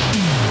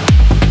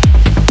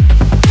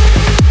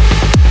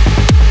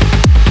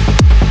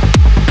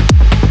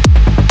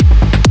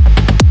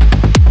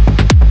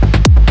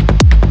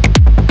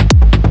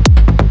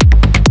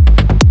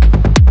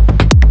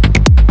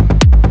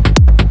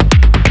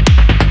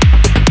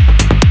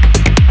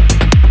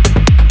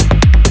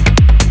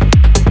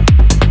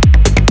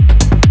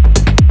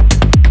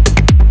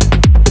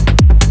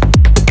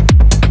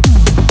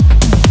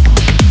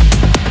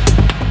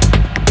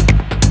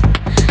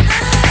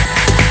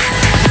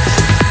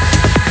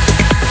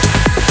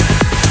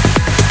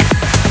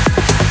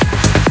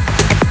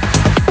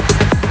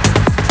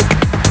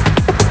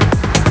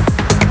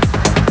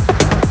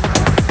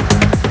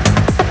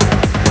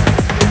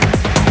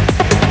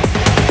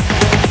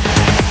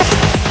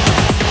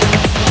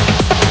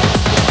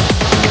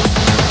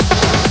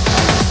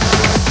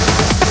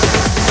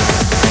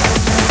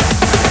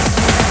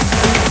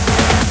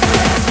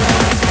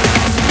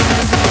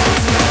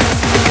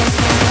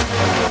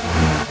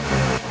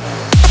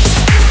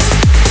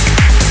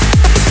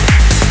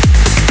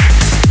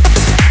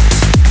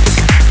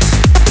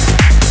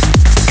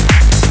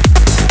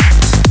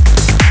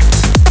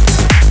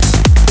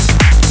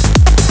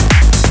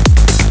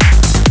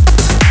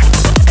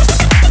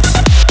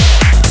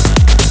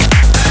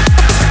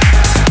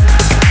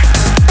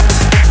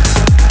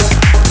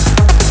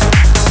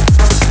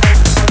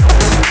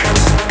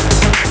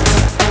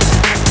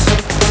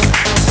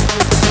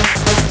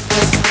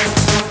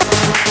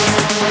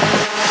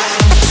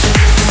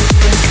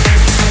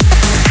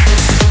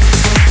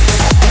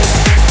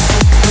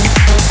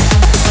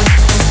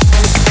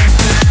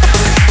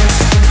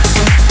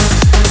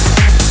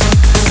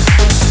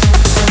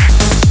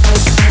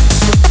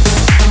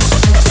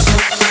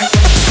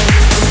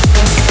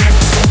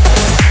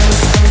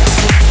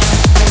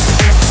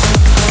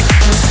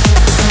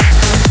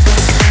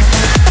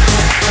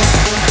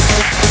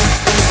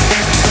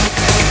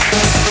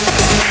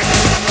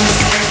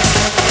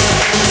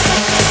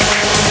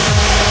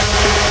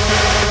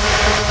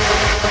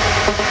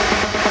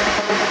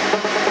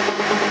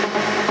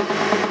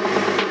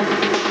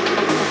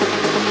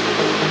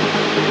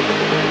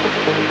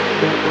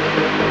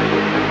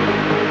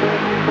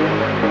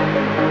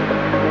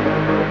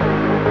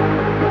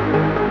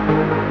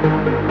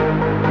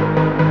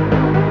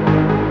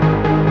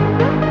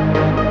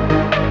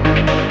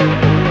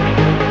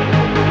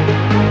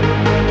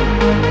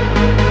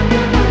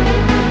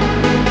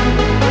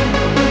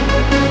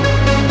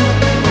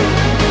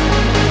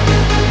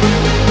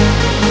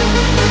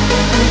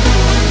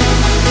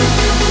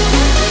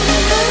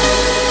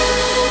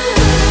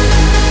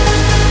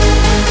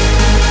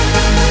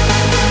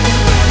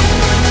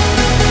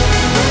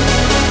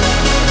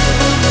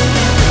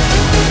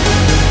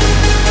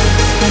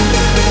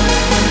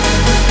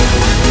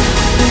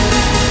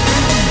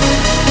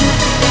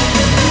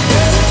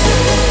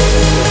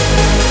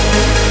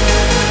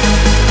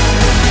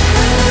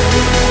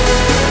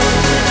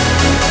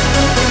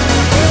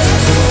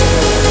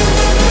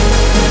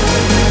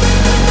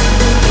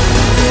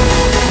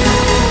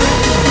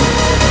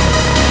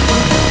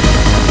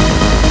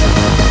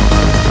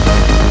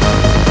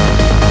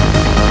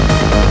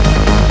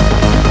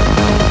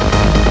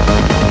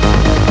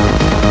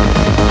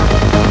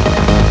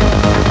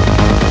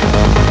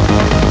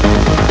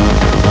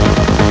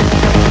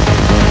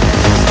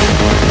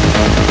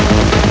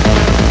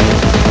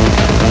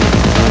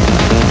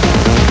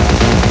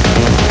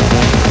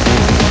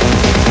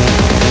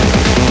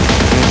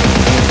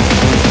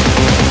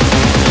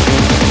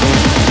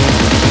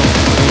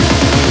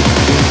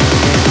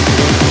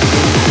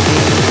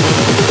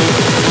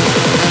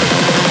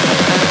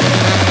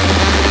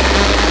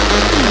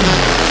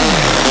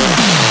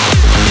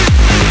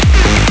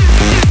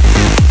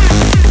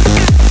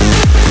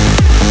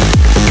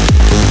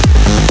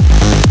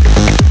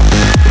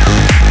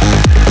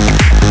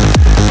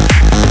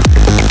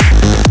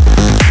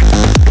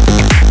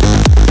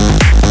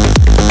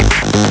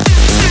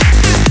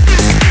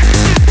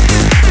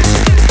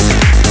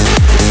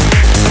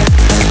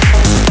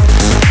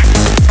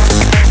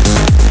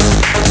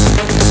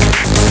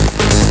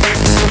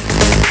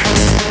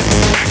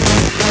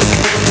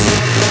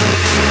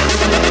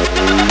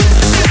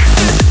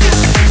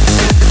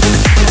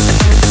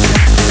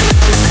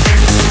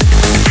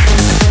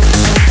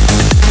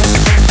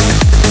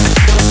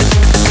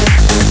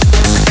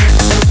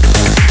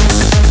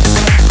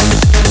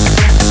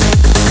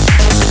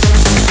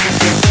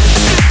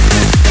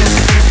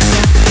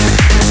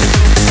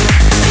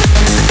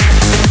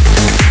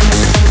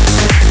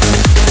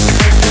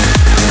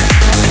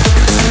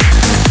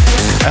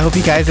 hope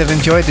you guys have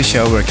enjoyed the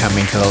show. We're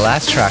coming to the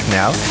last track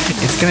now.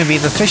 It's going to be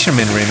the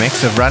Fisherman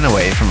remix of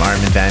Runaway from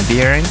Armin van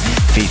Buuren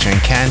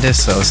featuring Candice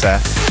Sosa.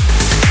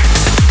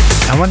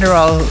 I wonder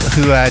all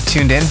who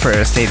tuned in for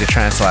A State of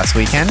Trance last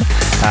weekend.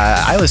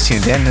 I was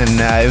tuned in,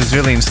 and it was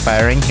really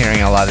inspiring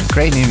hearing a lot of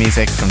great new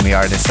music from the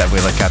artists that we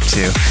look up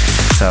to.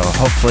 So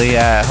hopefully,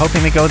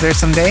 hoping to go there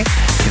someday,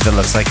 because it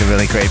looks like a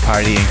really great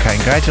party. And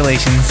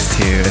congratulations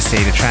to A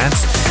State of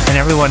Trance and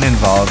everyone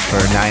involved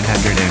for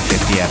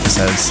 950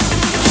 episodes.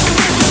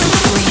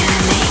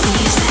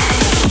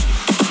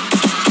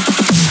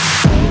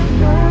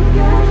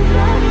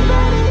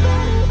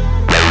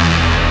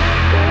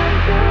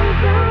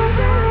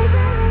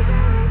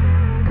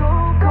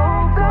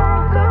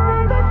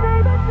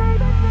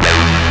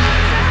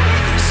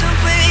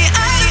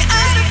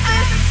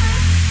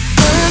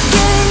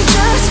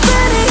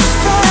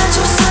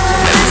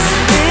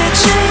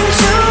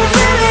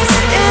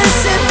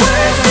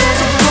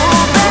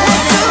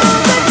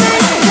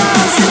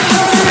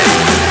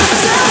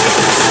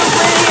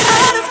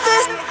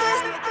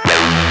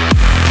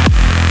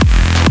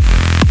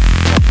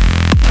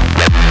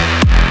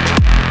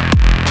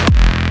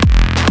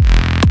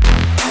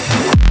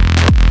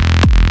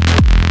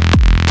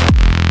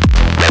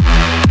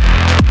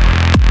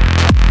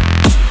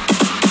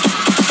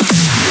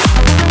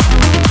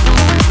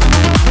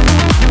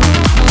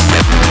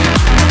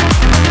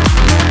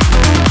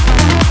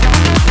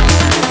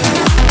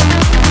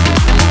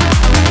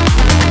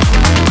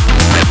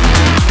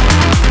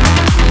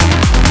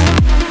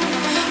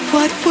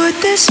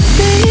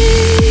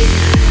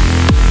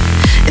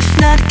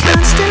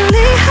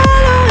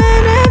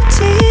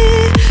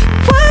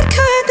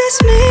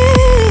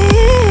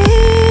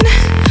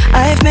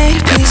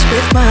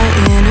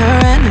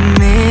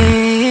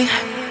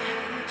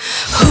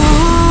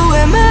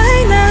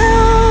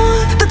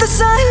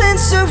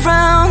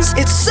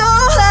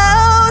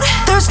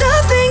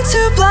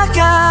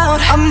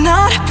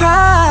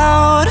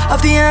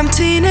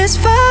 Emptiness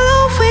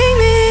following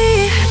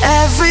me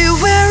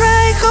everywhere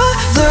I go,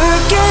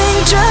 lurking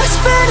just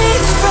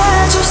beneath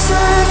fragile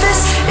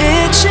surface,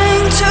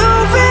 itching to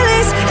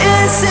release.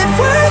 Is it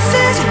worth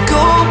it to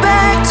go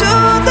back to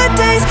the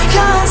days,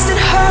 constant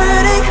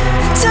hurting?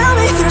 Tell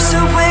me there's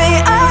a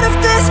way out of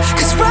this,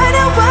 'cause right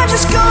now I'm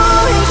just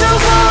going through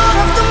one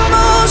of the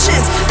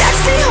motions.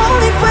 That's the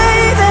only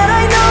way that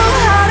I know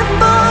how to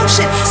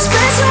function.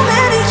 Spent so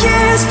many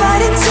years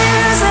fighting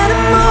tears and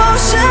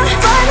emotion,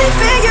 finally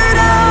figured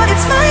out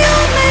it's my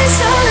only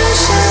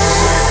solution.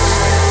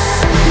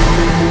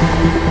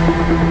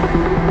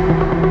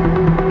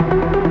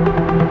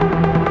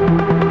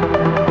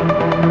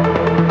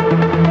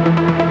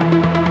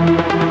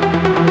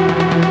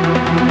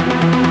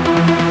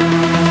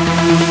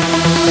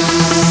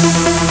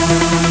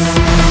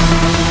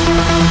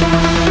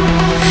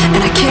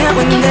 And I can't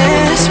win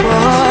this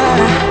war.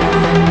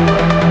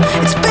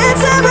 It's been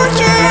several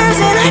years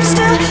and I'm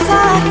still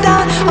locked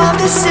out of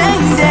the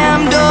same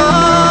damn door.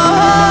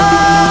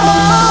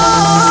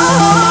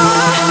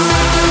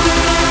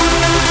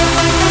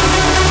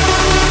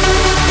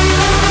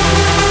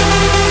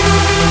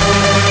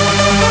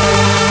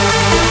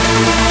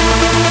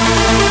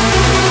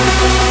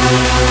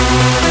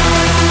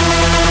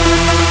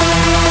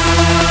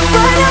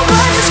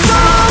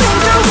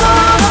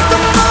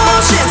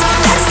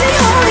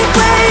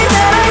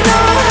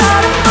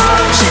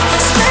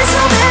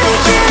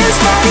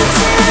 Fighting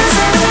tears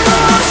and emotion.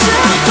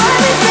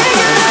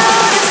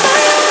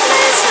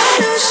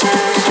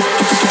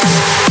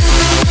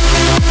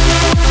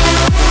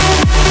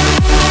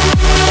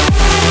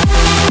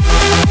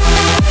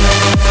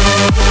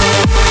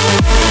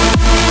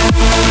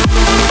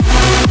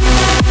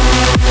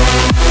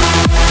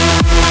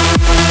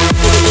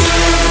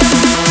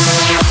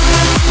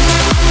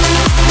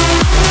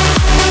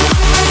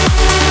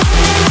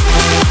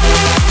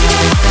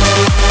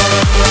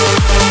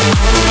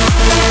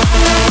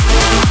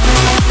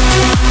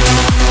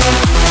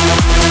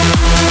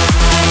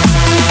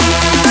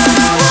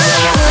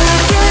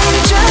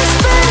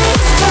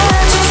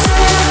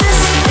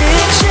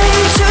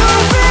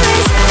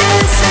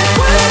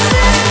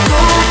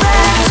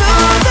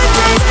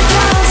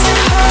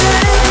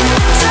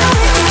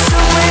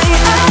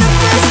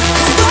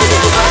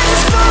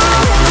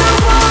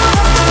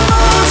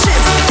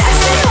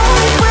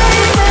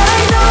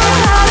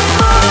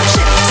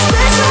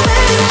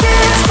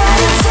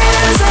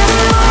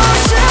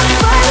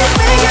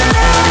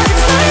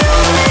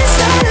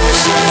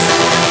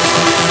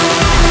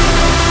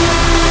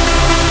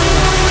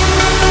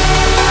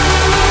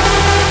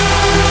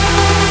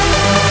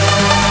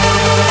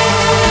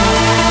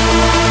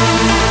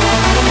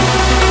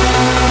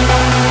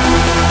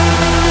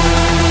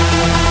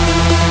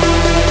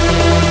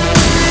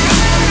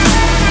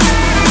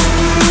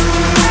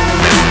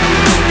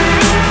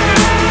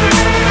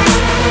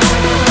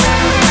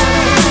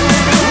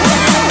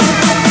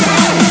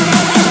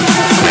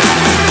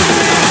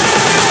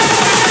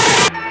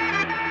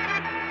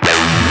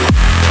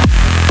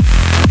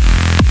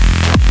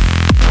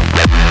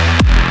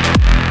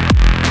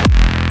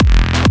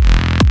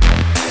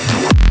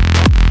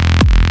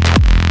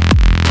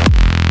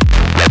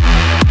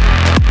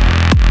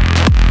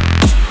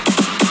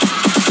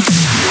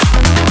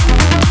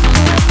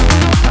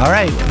 All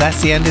right,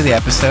 that's the end of the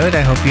episode. I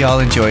hope you all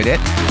enjoyed it.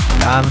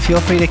 Feel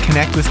free to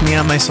connect with me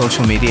on my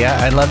social media.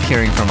 I love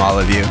hearing from all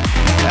of you.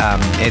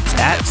 It's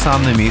at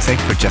Somna Music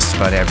for just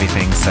about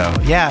everything. So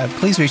yeah,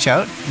 please reach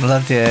out. I'd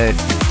love to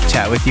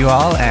chat with you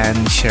all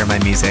and share my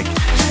music.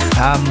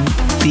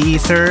 The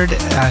third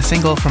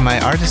single from my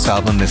artist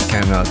album is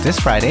coming out this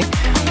Friday,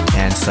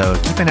 and so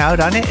keep an eye out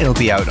on it. It'll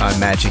be out on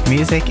Magic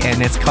Music,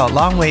 and it's called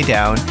Long Way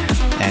Down,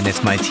 and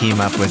it's my team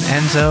up with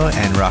Enzo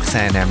and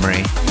Roxanne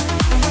Emery.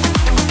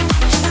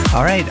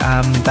 All right,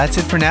 that's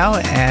it for now,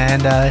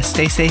 and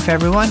stay safe,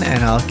 everyone,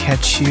 and I'll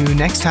catch you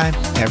next time,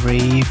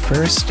 every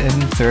first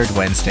and third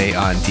Wednesday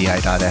on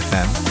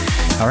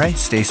DI.FM. All right,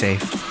 stay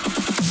safe.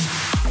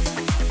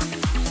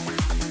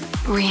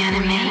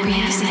 Reanimate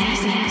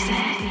music.